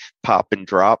like pop and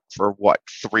drop for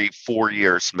 3-4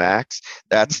 years max.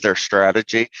 That's their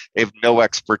strategy. They have no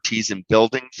expertise in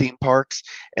building theme parks,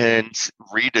 and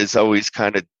Reed has always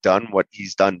kind of done what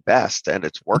he's done best, and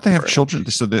it's worked. They have children,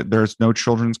 so there's no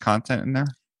children's content in there.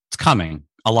 It's coming.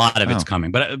 A lot of it's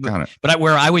coming, but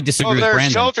where I would disagree with Brandon,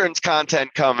 there's children's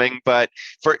content coming, but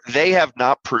they have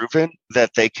not proven that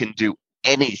they can do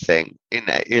anything in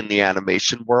the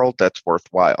animation world that's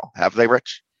worthwhile. Have they,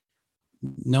 Rich?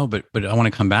 No, but I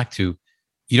want to come back to,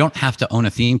 you don't have to own a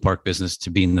theme park business to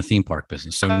be in the theme park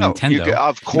business. So Nintendo,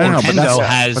 of course,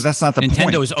 but that's not the Nintendo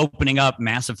point. is opening up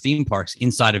massive theme parks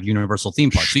inside of Universal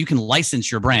theme parks, so you can license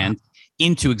your brand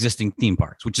into existing theme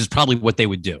parks, which is probably what they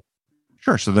would do.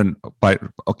 Sure. So then,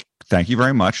 okay, thank you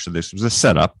very much. So this was a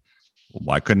setup.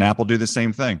 Why couldn't Apple do the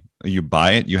same thing? You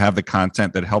buy it, you have the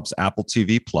content that helps Apple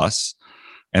TV Plus,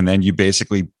 and then you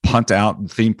basically punt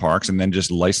out theme parks and then just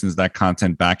license that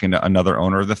content back into another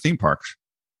owner of the theme parks.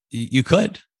 You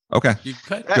could. Okay. You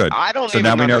could. Good. I don't so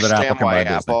even now we know that understand Apple can why buy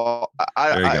Disney. Apple.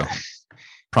 There you go.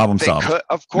 Problem solved.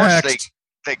 Of course, Next.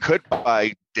 they could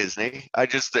buy Disney. I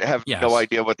just have no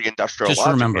idea what the industrial just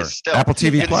logic remember, is. Still, Apple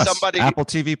TV Plus. Apple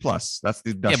TV Plus. That's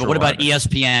the industrial but what about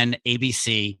logic. ESPN,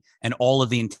 ABC, and all of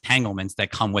the entanglements that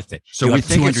come with it? So you we have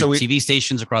think 200 TV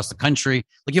stations across the country.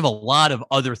 Like, you have a lot of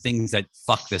other things that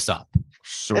fuck this up.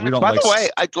 So and we don't by like the way,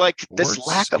 I'd like this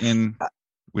lack of.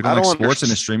 We don't like sports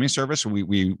in a streaming service.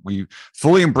 We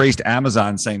fully embraced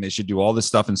Amazon saying they should do all this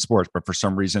stuff in sports, but for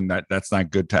some reason that's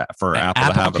not good for Apple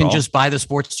to have it can all. just buy the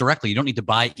sports directly. You don't need to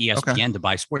buy ESPN to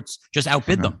buy sports. Just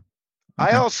outbid them.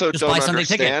 I also just don't buy Sunday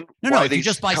understand. ticket. No, you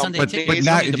just buy Sunday ticket. But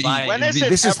now,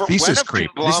 this is ever, thesis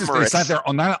creep. It's not they're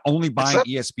not only buying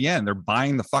ESPN, they're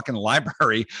buying the fucking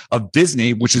library of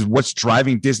Disney, which is what's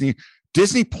driving Disney.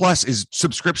 Disney Plus is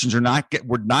subscriptions were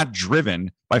not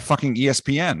driven by fucking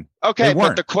ESPN. Okay,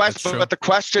 but the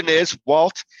question is,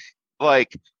 Walt,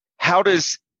 like, how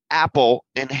does Apple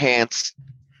enhance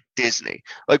Disney?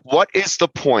 Like, what is the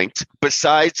point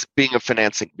besides being a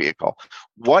financing vehicle?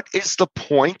 What is the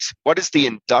point? What is the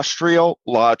industrial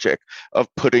logic of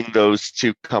putting those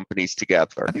two companies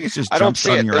together? I think it's just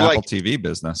jumpstarting your Apple TV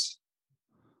business.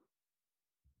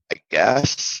 I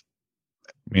guess.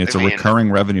 I mean, it's a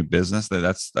recurring revenue business.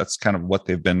 That's kind of what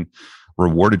they've been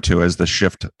rewarded to as the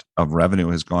shift of revenue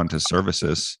has gone to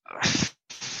services.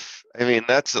 I mean,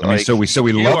 that's so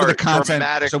we love the content.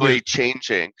 Dramatically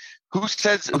changing. Who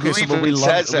says? Okay, who even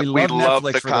says that we love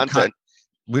the content?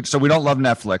 So we don't love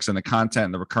Netflix and the content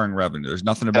and the recurring revenue. There's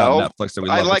nothing about Netflix that we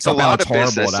love. I like a lot of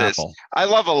businesses. Apple. I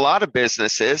love a lot of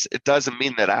businesses. It doesn't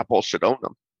mean that Apple should own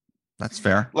them. That's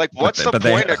fair. Like, what's the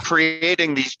point of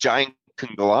creating these giant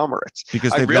conglomerates?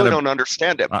 Because I really don't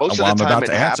understand it. Most of the time it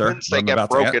happens, they get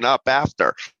broken up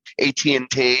after.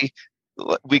 AT&T,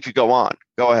 we could go on.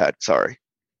 Go ahead. Sorry.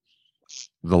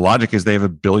 The logic is they have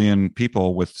 1 billion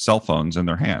people with cell phones in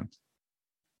their hand.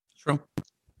 True.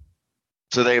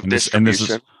 So they have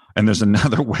distribution. And there's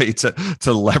another way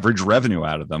to leverage revenue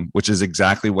out of them, which is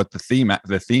exactly what the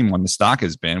theme on the stock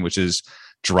has been, which is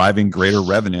driving greater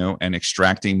revenue and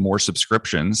extracting more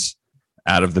subscriptions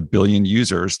out of the 1 billion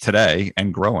users today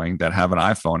and growing that have an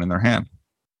iPhone in their hand.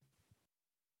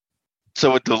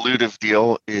 So a dilutive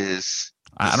deal is...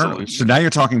 I don't know. So now you're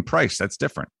talking price. That's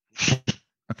different.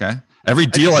 Okay. Every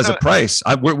deal has a price.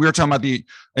 We were talking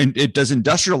about does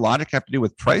industrial logic have to do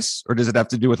with price, or does it have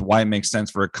to do with why it makes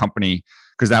sense for a company?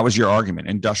 Because that was your argument.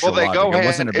 Industrial logic. It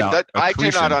wasn't about I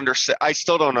do not understand. I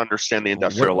still don't understand the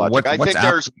industrial logic. I think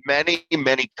there's many,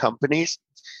 many companies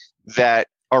that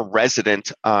are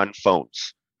resident on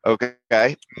phones. Okay.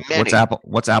 Many.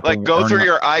 What's Apple? Like, go through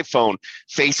your iPhone,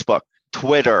 Facebook,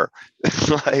 Twitter,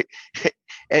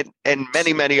 and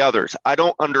many, many others. I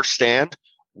don't understand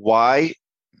why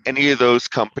any of those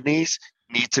companies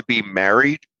need to be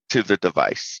married to the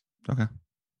device. Okay.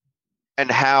 And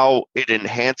how it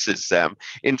enhances them.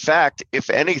 In fact,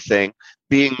 if anything,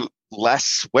 being less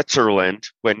Switzerland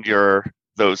when you're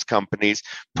those companies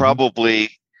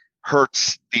probably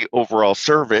hurts the overall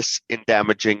service in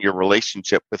damaging your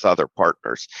relationship with other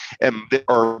partners. And there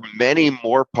are many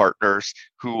more partners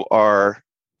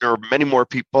there are many more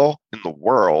people in the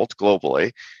world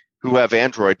globally who have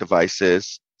Android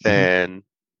devices than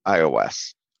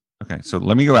iOS. Okay, so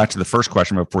let me go back to the first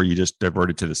question before you just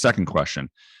diverted to the second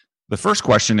question. The first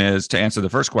question is, to answer the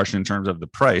first question in terms of the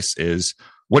price, is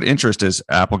what interest does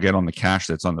Apple get on the cash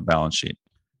that's on the balance sheet?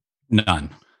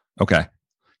 None. Okay.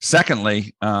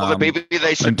 Secondly, maybe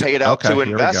they should pay it out to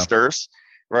investors,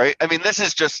 right? I mean, this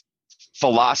is just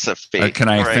philosophy. Can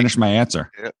I finish my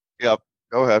answer? Yep.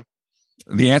 Go ahead.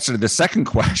 The answer to the second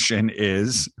question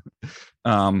is,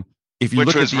 if you which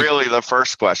look was at really the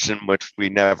first question, which we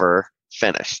never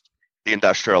finished, the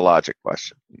industrial logic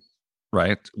question.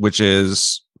 Right, which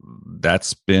is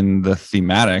that's been the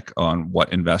thematic on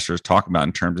what investors talk about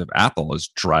in terms of Apple is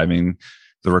driving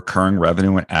the recurring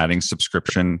revenue and adding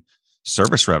subscription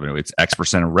service revenue. It's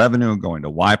X% of revenue going to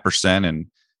Y%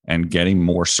 and getting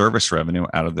more service revenue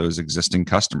out of those existing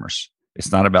customers.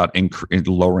 It's not about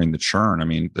lowering the churn. I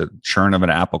mean, the churn of an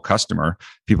Apple customer,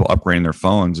 people upgrading their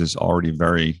phones, is already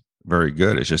very, very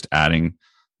good. It's just adding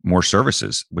more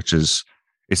services, which is,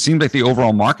 it seems like the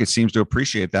overall market seems to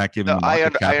appreciate that. Given the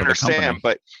market cap I understand,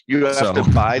 but you have to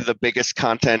buy the biggest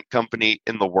content company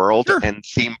in the world, sure, and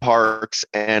theme parks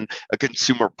and a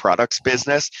consumer products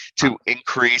business to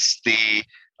increase the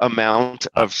amount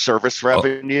of service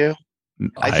revenue.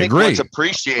 I think agree. What's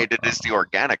appreciated is the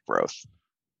organic growth.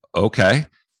 Okay.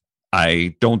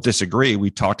 I don't disagree. We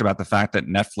talked about the fact that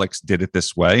Netflix did it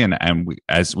this way. And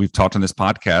as we've talked on this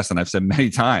podcast, and I've said many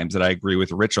times that I agree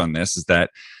with Rich on this, is that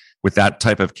with that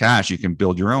type of cash, you can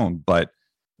build your own. But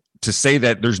to say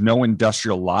that there's no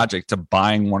industrial logic to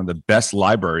buying one of the best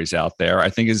libraries out there, I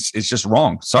think is just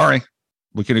wrong. Sorry.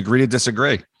 We can agree to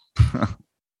disagree.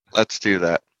 Let's do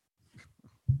that.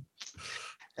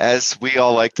 As we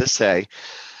all like to say.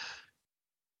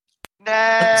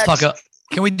 Next. Let's talk.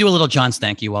 Can we do a little John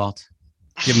Stanky, Walt?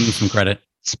 Give him some credit.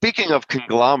 Speaking of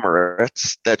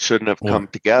conglomerates that shouldn't have come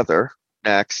together,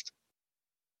 next.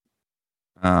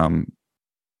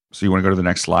 So you want to go to the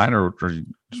next slide, or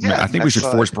I think we should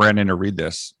force Brandon to read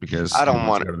this because I don't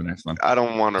want to go to the next one. I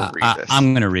don't want to read this.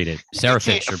 I'm going to read it. Sarah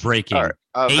Fisher, breaking. Right.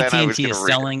 AT&T is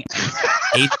selling.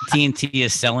 AT&T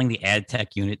is selling the ad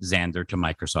tech unit Xandr to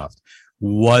Microsoft.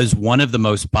 Was one of the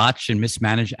most botched and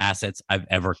mismanaged assets I've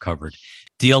ever covered.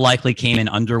 Deal likely came in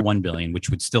under $1 billion, which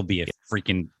would still be a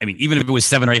freaking, I mean, even if it was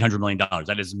 $700 or $800 million,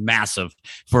 that is massive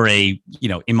for a,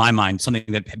 in my mind, something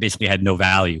that basically had no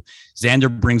value.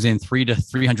 Xandr brings in $300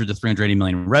 to $380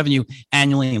 million in revenue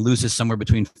annually and loses somewhere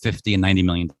between $50 and $90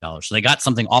 million. So they got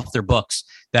something off their books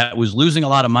that was losing a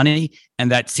lot of money,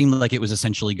 and that seemed like it was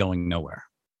essentially going nowhere.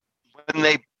 When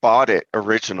they bought it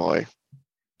originally.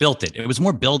 Built it. It was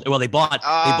more build. Well, they bought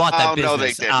that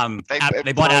business. No, they didn't.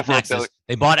 They bought AppNexus.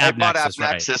 They bought AppNexus,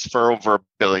 right, for over $1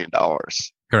 billion.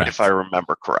 Correct. If I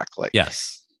remember correctly.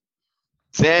 Yes.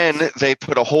 Then they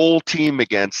put a whole team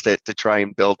against it to try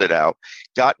and build it out.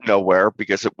 Got nowhere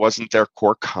because it wasn't their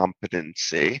core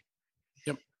competency.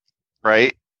 Yep.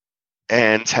 Right?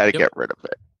 And had to get rid of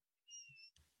it.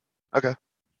 Okay.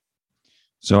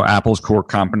 So Apple's core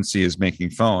competency is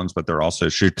making phones, but they're also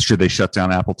should they shut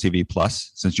down Apple TV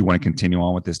Plus? Since you want to continue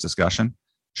on with this discussion,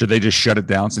 should they just shut it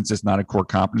down since it's not a core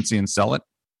competency and sell it?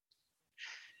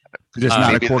 It's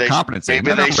not a core competency.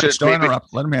 Maybe they should. Don't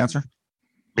interrupt. Let him answer.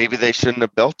 Maybe they shouldn't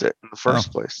have built it in the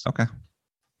first place. Okay.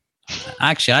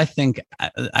 Actually, I think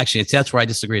that's where I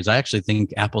disagree. Is I actually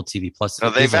think Apple TV Plus. No,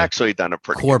 they've actually done a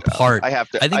pretty core good job. part. I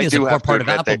think it's a core part of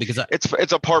Apple because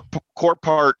it's a core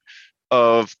part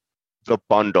of the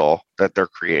bundle that they're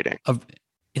creating.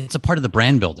 It's a part of the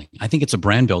brand building. I think it's a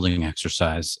brand building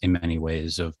exercise in many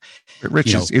ways. Of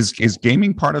Rich, is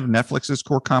gaming part of Netflix's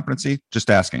core competency?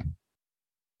 Just asking.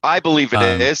 I believe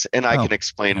it is, and I can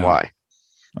explain why.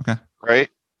 Okay. Right?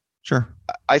 Sure.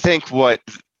 I think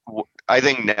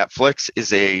Netflix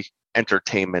is a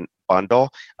entertainment bundle.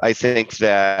 I think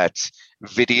that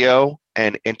video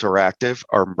and interactive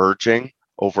are merging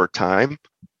over time,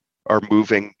 are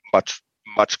moving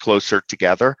much closer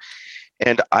together,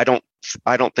 and I don't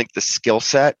think the skill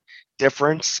set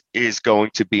difference is going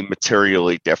to be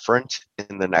materially different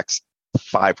in the next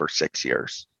 5 or 6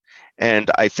 years. And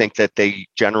I think that they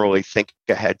generally think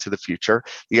ahead to the future.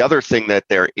 The other thing that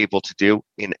they're able to do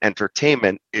in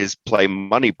entertainment is play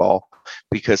Moneyball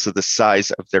because of the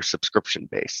size of their subscription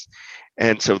base.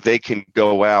 And so they can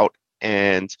go out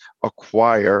and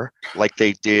acquire, like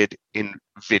they did in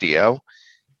video,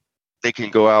 they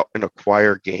can go out and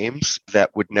acquire games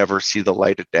that would never see the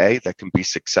light of day that can be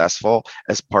successful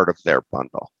as part of their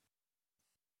bundle.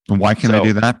 And why can they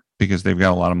do that? Because they've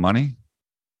got a lot of money?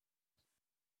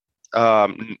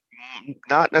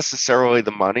 Not necessarily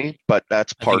the money, but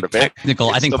that's part of it.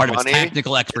 I think part of it's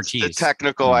technical expertise. It's the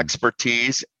technical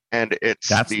expertise, and it's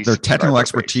their technical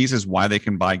expertise is why they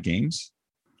can buy games.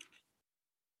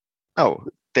 Oh,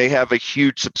 they have a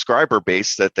huge subscriber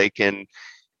base that they can.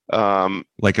 For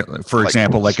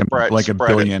example, a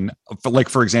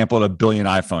billion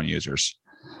iPhone users.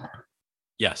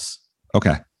 Yes.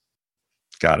 Okay.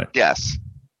 Got it. Yes.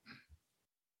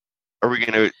 Are we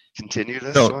going to continue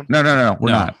this one? No.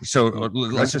 We're not. So we're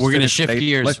going to shift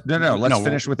gears. Let's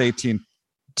finish with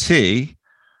AT&T,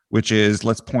 which is,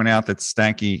 let's point out that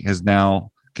Stanky has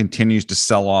now continues to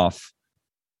sell off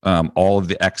all of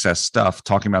the excess stuff,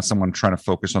 talking about someone trying to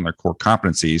focus on their core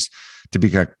competencies to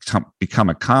become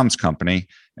a comms company.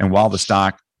 And while the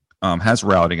stock has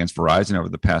rallied against Verizon over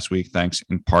the past week, thanks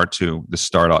in part to the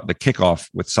kickoff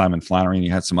with Simon Flannery, and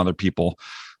you had some other people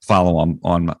follow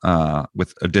on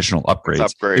with additional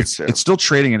upgrades. It's still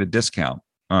trading at a discount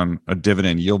on a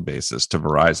dividend yield basis to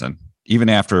Verizon. even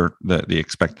after the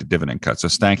expected dividend cut. So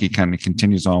Stanky kind of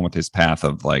continues on with his path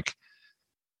of like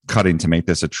cutting to make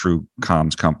this a true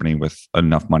comms company with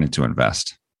enough money to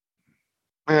invest.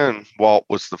 And Walt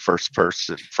was the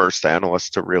first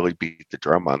analyst to really beat the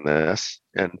drum on this.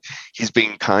 And he's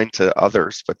being kind to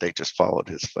others, but they just followed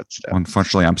his footsteps. Well,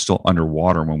 unfortunately, I'm still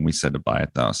underwater when we said to buy it,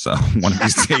 though. So one of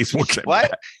these days we'll get what?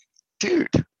 Back.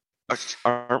 Dude,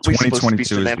 aren't we supposed to be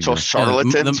financial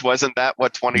charlatans? Wasn't that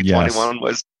what 2021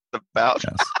 was about?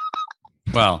 Yes.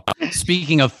 Well,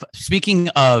 speaking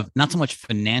of not so much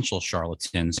financial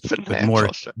charlatans, but more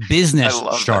business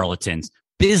charlatans.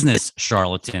 Business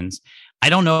charlatans. I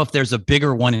don't know if there's a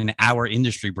bigger one in our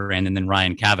industry, Brandon, than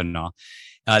Ryan Kavanaugh.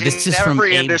 This is from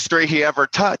every industry he ever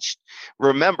touched.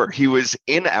 Remember, he was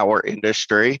in our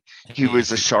industry. He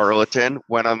was a charlatan,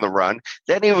 went on the run.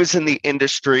 Then he was in the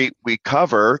industry we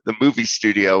cover, the movie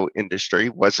studio industry,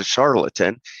 was a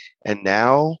charlatan. And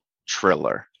now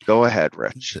Triller. Go ahead,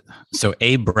 Rich. So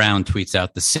Abe Brown tweets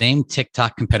out, the same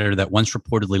TikTok competitor that once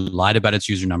reportedly lied about its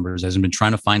user numbers has been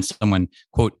trying to find someone,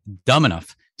 quote, dumb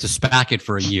enough to SPAC it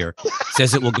for a year,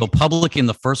 says it will go public in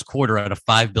the first quarter at a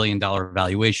 $5 billion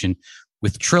valuation,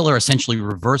 with Triller essentially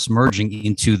reverse merging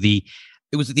into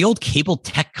it was the old cable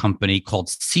tech company called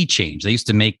SeaChange. They used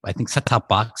to make, I think, set-top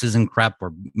boxes and crap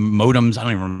or modems. I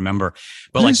don't even remember.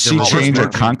 But like SeaChange, a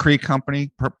concrete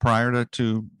company prior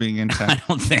to being in tech?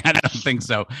 I don't think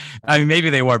so. I mean, maybe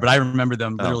they were, but I remember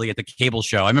them literally at the cable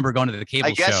show. I remember going to the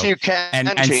cable show. I guess you can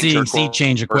and seeing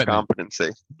SeaChange equipment.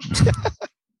 Competency.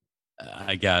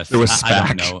 I guess. There was SPAC.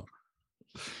 I don't know.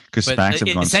 Because SPACs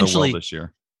have gone so well this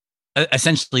year.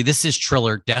 Essentially, this is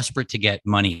Triller desperate to get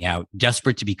money out,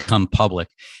 desperate to become public,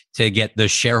 to get the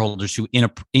shareholders who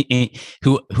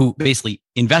basically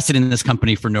invested in this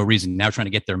company for no reason, now trying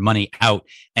to get their money out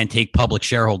and take public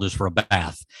shareholders for a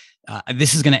bath.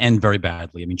 This is going to end very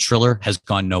badly. I mean, Triller has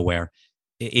gone nowhere.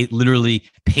 It literally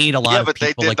paid a lot of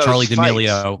people like Charlie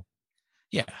D'Amelio.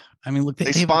 Yeah. I mean, look,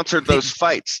 they sponsored those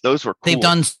fights. Those were cool. They've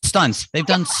done stunts. They've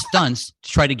done stunts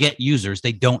to try to get users.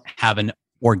 They don't have an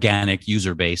organic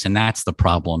user base, and that's the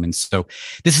problem. And so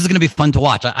this is going to be fun to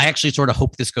watch. I actually sort of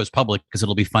hope this goes public because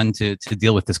it'll be fun to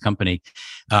deal with this company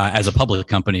as a public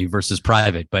company versus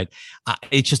private. But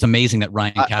it's just amazing that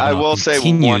Ryan Kavanaugh I will say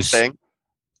one thing.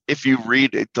 If you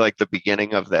read it, like the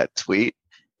beginning of that tweet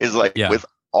is like, with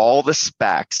all the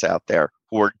SPACs out there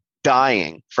who are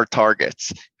dying for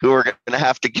targets, who are going to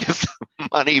have to give them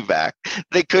money back,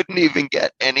 they couldn't even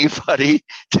get anybody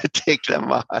to take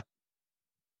them on.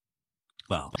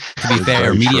 Well, to be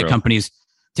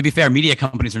fair, media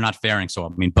companies are not faring so. I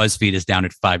mean, BuzzFeed is down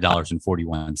at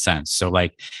 $5.41. So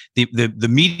like the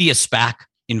media SPAC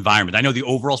environment, I know the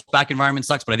overall SPAC environment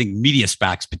sucks, but I think media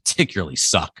SPACs particularly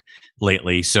suck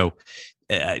lately. So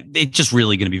it's just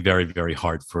really going to be very, very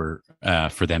hard for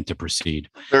them to proceed.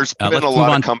 There's been a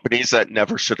lot of companies that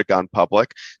never should have gone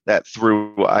public that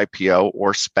through IPO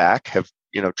or SPAC have,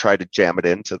 tried to jam it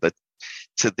into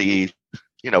the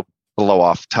blow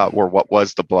off top, or what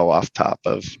was the blow off top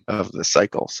of the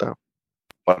cycle. So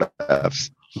what else?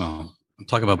 Well,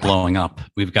 talk about blowing up.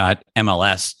 We've got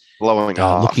MLS blowing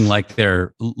off, looking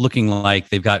like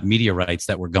they've got media rights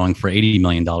that were going for $80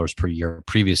 million per year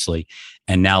previously,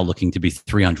 and now looking to be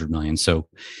 $300 million. So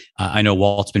I know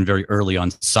Walt's been very early on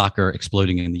soccer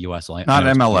exploding in the U.S. Not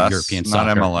MLS, European not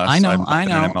soccer. MLS. I know.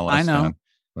 Fan,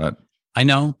 but I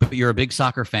know, but you're a big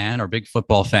soccer fan or big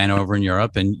football fan over in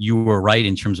Europe, and you were right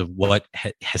in terms of what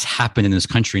has happened in this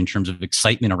country in terms of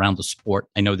excitement around the sport.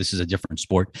 I know this is a different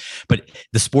sport, but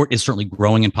the sport is certainly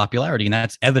growing in popularity, and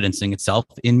that's evidencing itself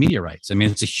in media rights. I mean,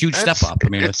 it's a huge step up. I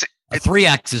mean, a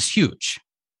 3X is huge.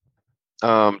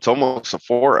 It's almost a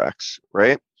 4X,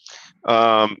 right?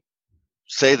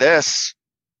 Say this,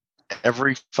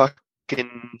 every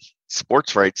fucking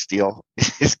sports rights deal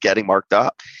is getting marked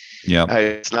up. Yeah,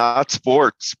 it's not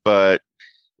sports, but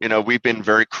we've been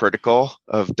very critical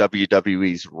of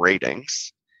WWE's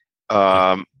ratings,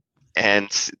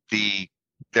 and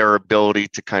their ability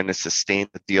to kind of sustain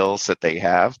the deals that they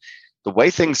have. The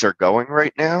way things are going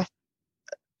right now,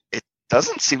 it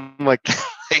doesn't seem like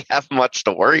they have much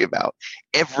to worry about.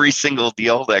 Every single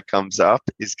deal that comes up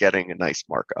is getting a nice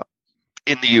markup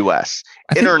in the U.S.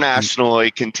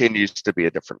 Internationally, continues to be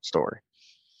a different story,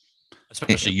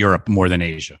 especially Europe more than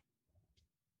Asia.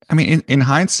 I mean, in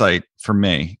hindsight, for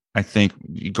me, I think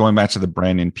going back to the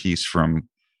Brandon piece from,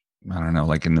 I don't know,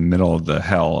 like in the middle of the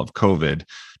hell of COVID,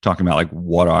 talking about like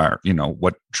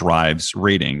what drives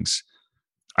ratings.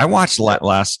 I watched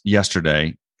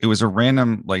yesterday. It was a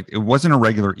random, it wasn't a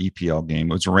regular EPL game.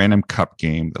 It was a random cup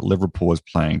game that Liverpool was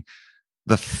playing.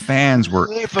 the fans were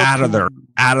Liverpool.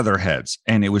 out of their heads,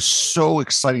 and it was so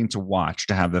exciting to watch,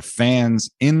 to have the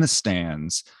fans in the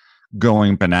stands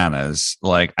going bananas.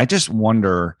 Like, I just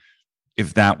wonder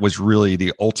if that was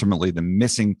really ultimately the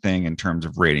missing thing in terms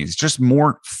of ratings. It's just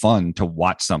more fun to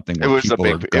watch something where people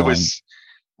are going. It was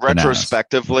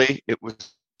retrospectively, it was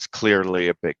clearly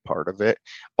a big part of it.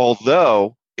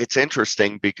 Although it's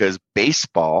interesting because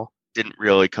baseball didn't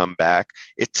really come back.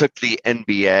 It took the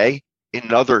NBA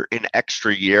an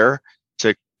extra year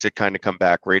to kind of come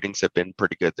back. Ratings have been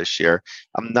pretty good this year.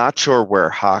 I'm not sure where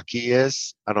hockey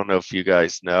is. I don't know if you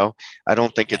guys know. I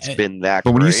don't think it's been that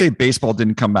But when great. you say baseball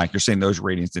didn't come back, you're saying those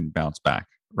ratings didn't bounce back,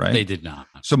 right? They did not.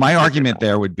 So my argument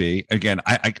there would be, again,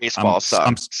 Baseball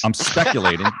sucks. I'm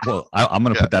speculating. Well, I'm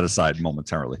going to put that aside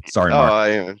momentarily. Sorry,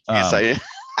 Mark. I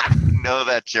know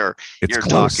that's your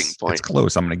close. talking point. It's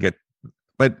close. I'm going to get,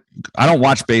 but I don't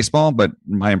watch baseball, but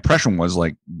my impression was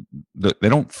like they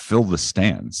don't fill the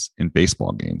stands in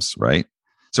baseball games, right?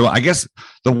 So I guess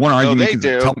the one argument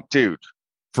they do, dude,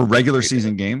 for regular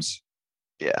season games.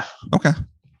 Yeah. Okay.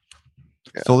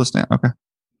 Yeah. Fill the stand. Okay.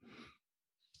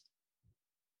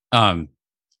 I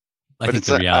think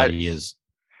the reality is,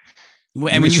 and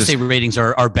when you say ratings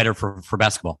are better for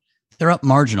basketball, they're up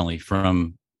marginally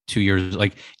from 2 years.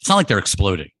 Like, it's not like they're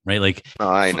exploding, right? Like,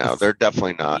 I know they're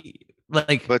definitely not.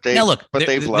 Like, but now look,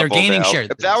 they're gaining out. share.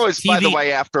 That was, TV, by the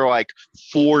way, after like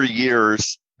 4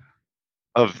 years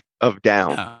of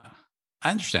down. Yeah,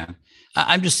 I understand.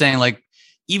 I'm just saying, like,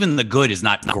 even the good is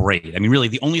not great. I mean, really,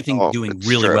 the only thing doing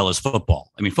really well is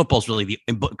football. I mean, football's really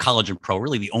college and pro,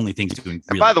 really the only things doing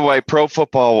really by the way, pro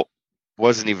football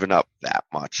wasn't even up that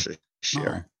much this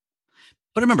year.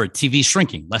 But remember, TV's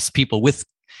shrinking. Less people with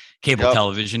cable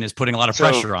television is putting a lot of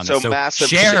pressure on this. So massive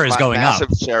share is going up.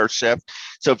 Massive share shift.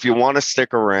 So if you want to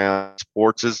stick around,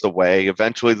 sports is the way.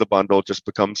 Eventually the bundle just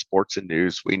becomes sports and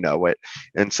news. We know it.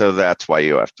 And so that's why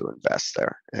you have to invest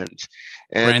there. And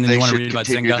Brandon, you want to read about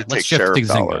Zynga? Let's shift to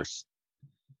Zynga.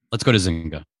 Let's go to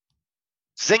Zynga.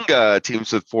 Zynga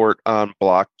teams with Fort on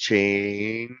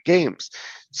blockchain games.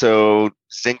 So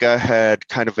Zynga had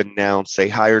kind of announced they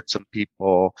hired some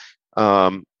people.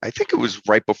 I think it was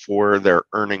right before their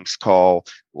earnings call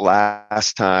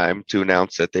last time to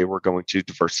announce that they were going to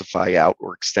diversify out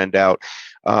or extend out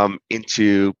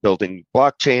into building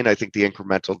blockchain. I think the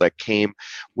incremental that came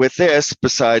with this,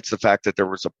 besides the fact that there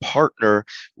was a partner,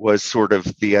 was sort of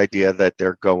the idea that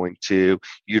they're going to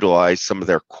utilize some of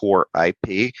their core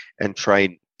IP and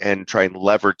try and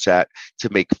leverage that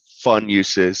to make fun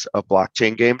uses of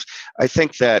blockchain games. I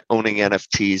think that owning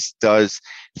NFTs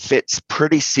fits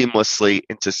pretty seamlessly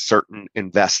into certain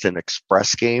invest and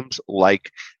express games,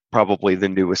 like probably the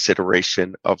newest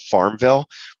iteration of Farmville.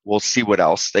 We'll see what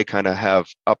else they kind of have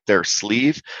up their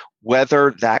sleeve.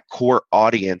 Whether that core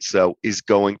audience, though, is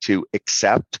going to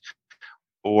accept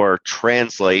or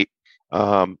translate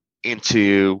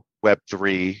into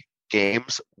Web3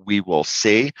 games, we will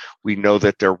see. We know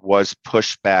that there was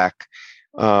pushback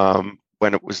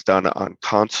when it was done on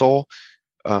console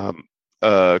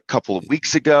a couple of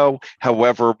weeks ago.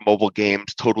 However, mobile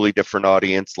games, totally different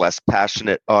audience, less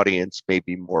passionate audience,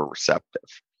 maybe more receptive.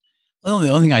 Well, the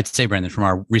only thing I'd say, Brandon, from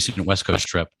our recent West Coast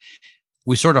trip,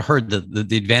 we sort of heard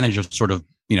the advantage of sort of,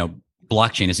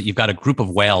 blockchain is that you've got a group of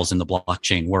whales in the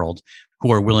blockchain world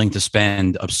who are willing to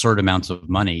spend absurd amounts of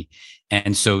money.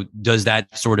 And so does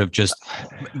that sort of just,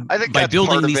 I think by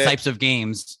building these types of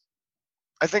games,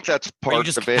 I think that's part of it.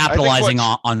 You're just capitalizing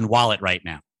on wallet right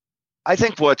now. Yes,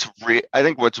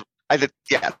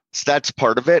 that's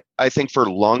part of it. I think for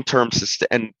long-term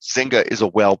and Zynga is a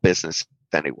whale business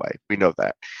anyway. We know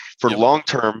that. For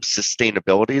long-term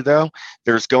sustainability, though,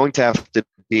 there's going to have to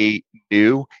be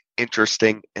new,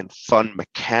 interesting, and fun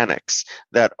mechanics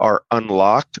that are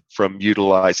unlocked from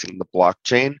utilizing the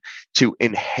blockchain to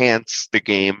enhance the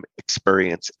game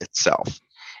experience itself.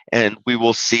 And we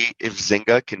will see if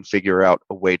Zynga can figure out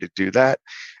a way to do that.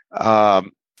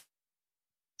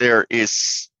 There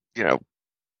is,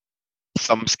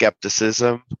 some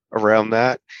skepticism around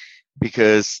that,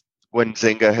 because when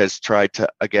Zynga has tried to,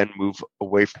 again, move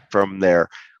away from their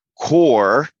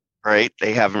core, right,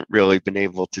 they haven't really been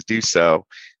able to do so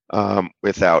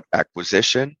without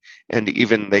acquisition. And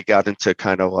even they got into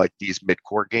kind of like these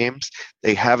mid-core games,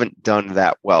 they haven't done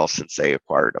that well since they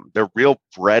acquired them. Their real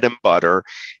bread and butter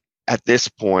at this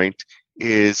point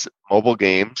is mobile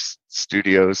games,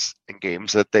 studios, and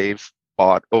games that they've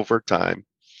bought over time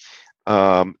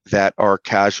that are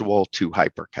casual to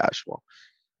hyper casual.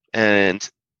 And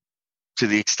to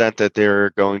the extent that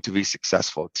they're going to be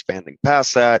successful expanding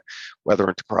past that, whether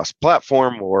into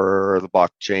cross-platform or the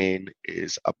blockchain,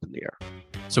 is up in the air.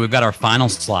 So we've got our final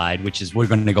slide, which is we're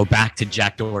going to go back to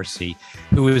Jack Dorsey,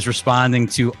 who is responding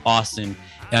to Austin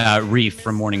Reef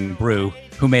from Morning Brew,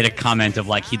 who made a comment of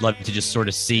like he'd love to just sort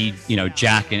of see,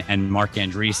 Jack and Mark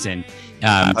Andreessen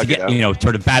to get,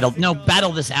 sort of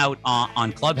battle this out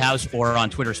on Clubhouse or on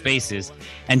Twitter Spaces.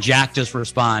 And Jack just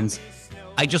responds,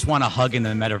 I just want a hug in the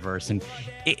metaverse. And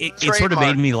it sort of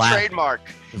made me laugh. Trademark.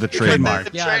 The trademark.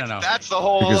 Yeah, I don't know. That's the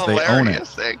whole Because they own it.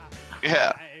 hilarious thing.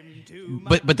 Yeah.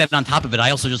 But then on top of it,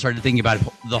 I also just started thinking about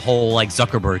the whole like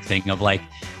Zuckerberg thing of like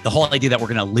the whole idea that we're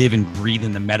going to live and breathe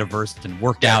in the metaverse and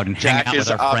work out and hang out with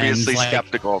our friends. Jack is obviously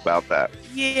skeptical about that.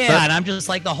 Yeah, and I'm just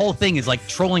like the whole thing is like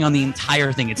trolling on the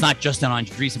entire thing. It's not just on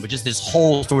Andreessen, but just this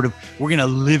whole sort of we're going to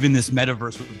live in this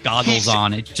metaverse with goggles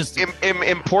on. It's just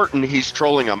important. He's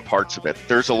trolling on parts of it.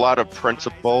 There's a lot of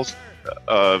principles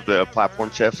of the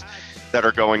platform shifts that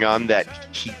are going on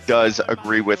that he does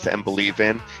agree with and believe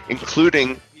in,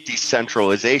 including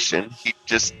decentralization. He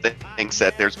just thinks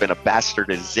that there's been a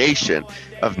bastardization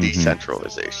of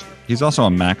decentralization. He's also a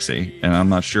maxi, and I'm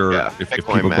not sure if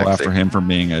people go maxi. after him for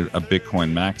being a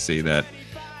Bitcoin maxi, that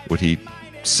would he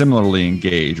similarly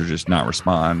engage or just not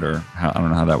respond, or I don't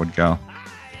know how that would go.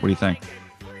 What do you think?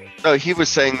 No, he was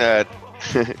saying that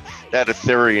that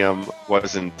Ethereum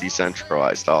wasn't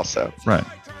decentralized also. Right,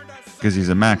 because he's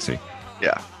a maxi.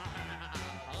 Yeah.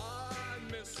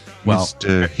 Well,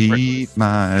 Mr. Heat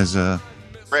Miser.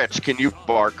 Rich, can you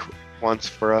bark once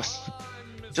for us?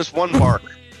 Just one bark.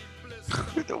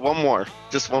 One more.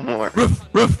 Just one more. Roof,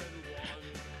 roof.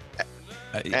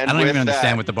 I And don't even with understand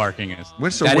that- what the barking is.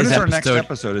 So That when is is our next episode-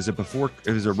 episode? Is it before?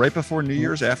 Is it right before New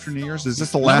Year's? After New Year's? Is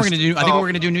this the No, last? we're gonna do. I think we're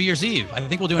gonna do New Year's Eve. I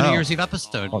think we'll do a New Oh. Year's Eve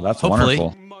episode. Oh, that's hopefully.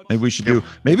 wonderful. Maybe we should do.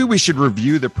 Maybe we should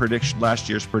review the last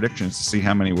year's predictions to see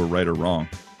how many were right or wrong.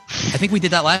 I think we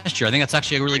did that last year. I think that's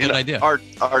actually a really good idea. Our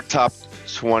top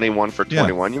 21 for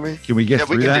 21, you mean? Can we get Yeah,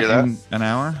 we through can that, do that. in an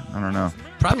hour? I don't know.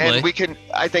 Probably. And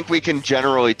I think we can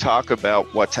generally talk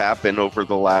about what's happened over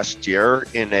the last year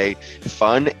in a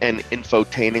fun and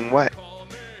infotaining way.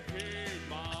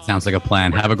 Sounds like a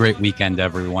plan. Have a great weekend,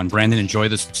 everyone. Brandon, enjoy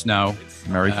the snow.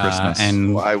 Merry Christmas.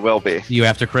 And I will be. see you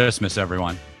after Christmas,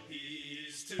 everyone.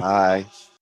 Bye.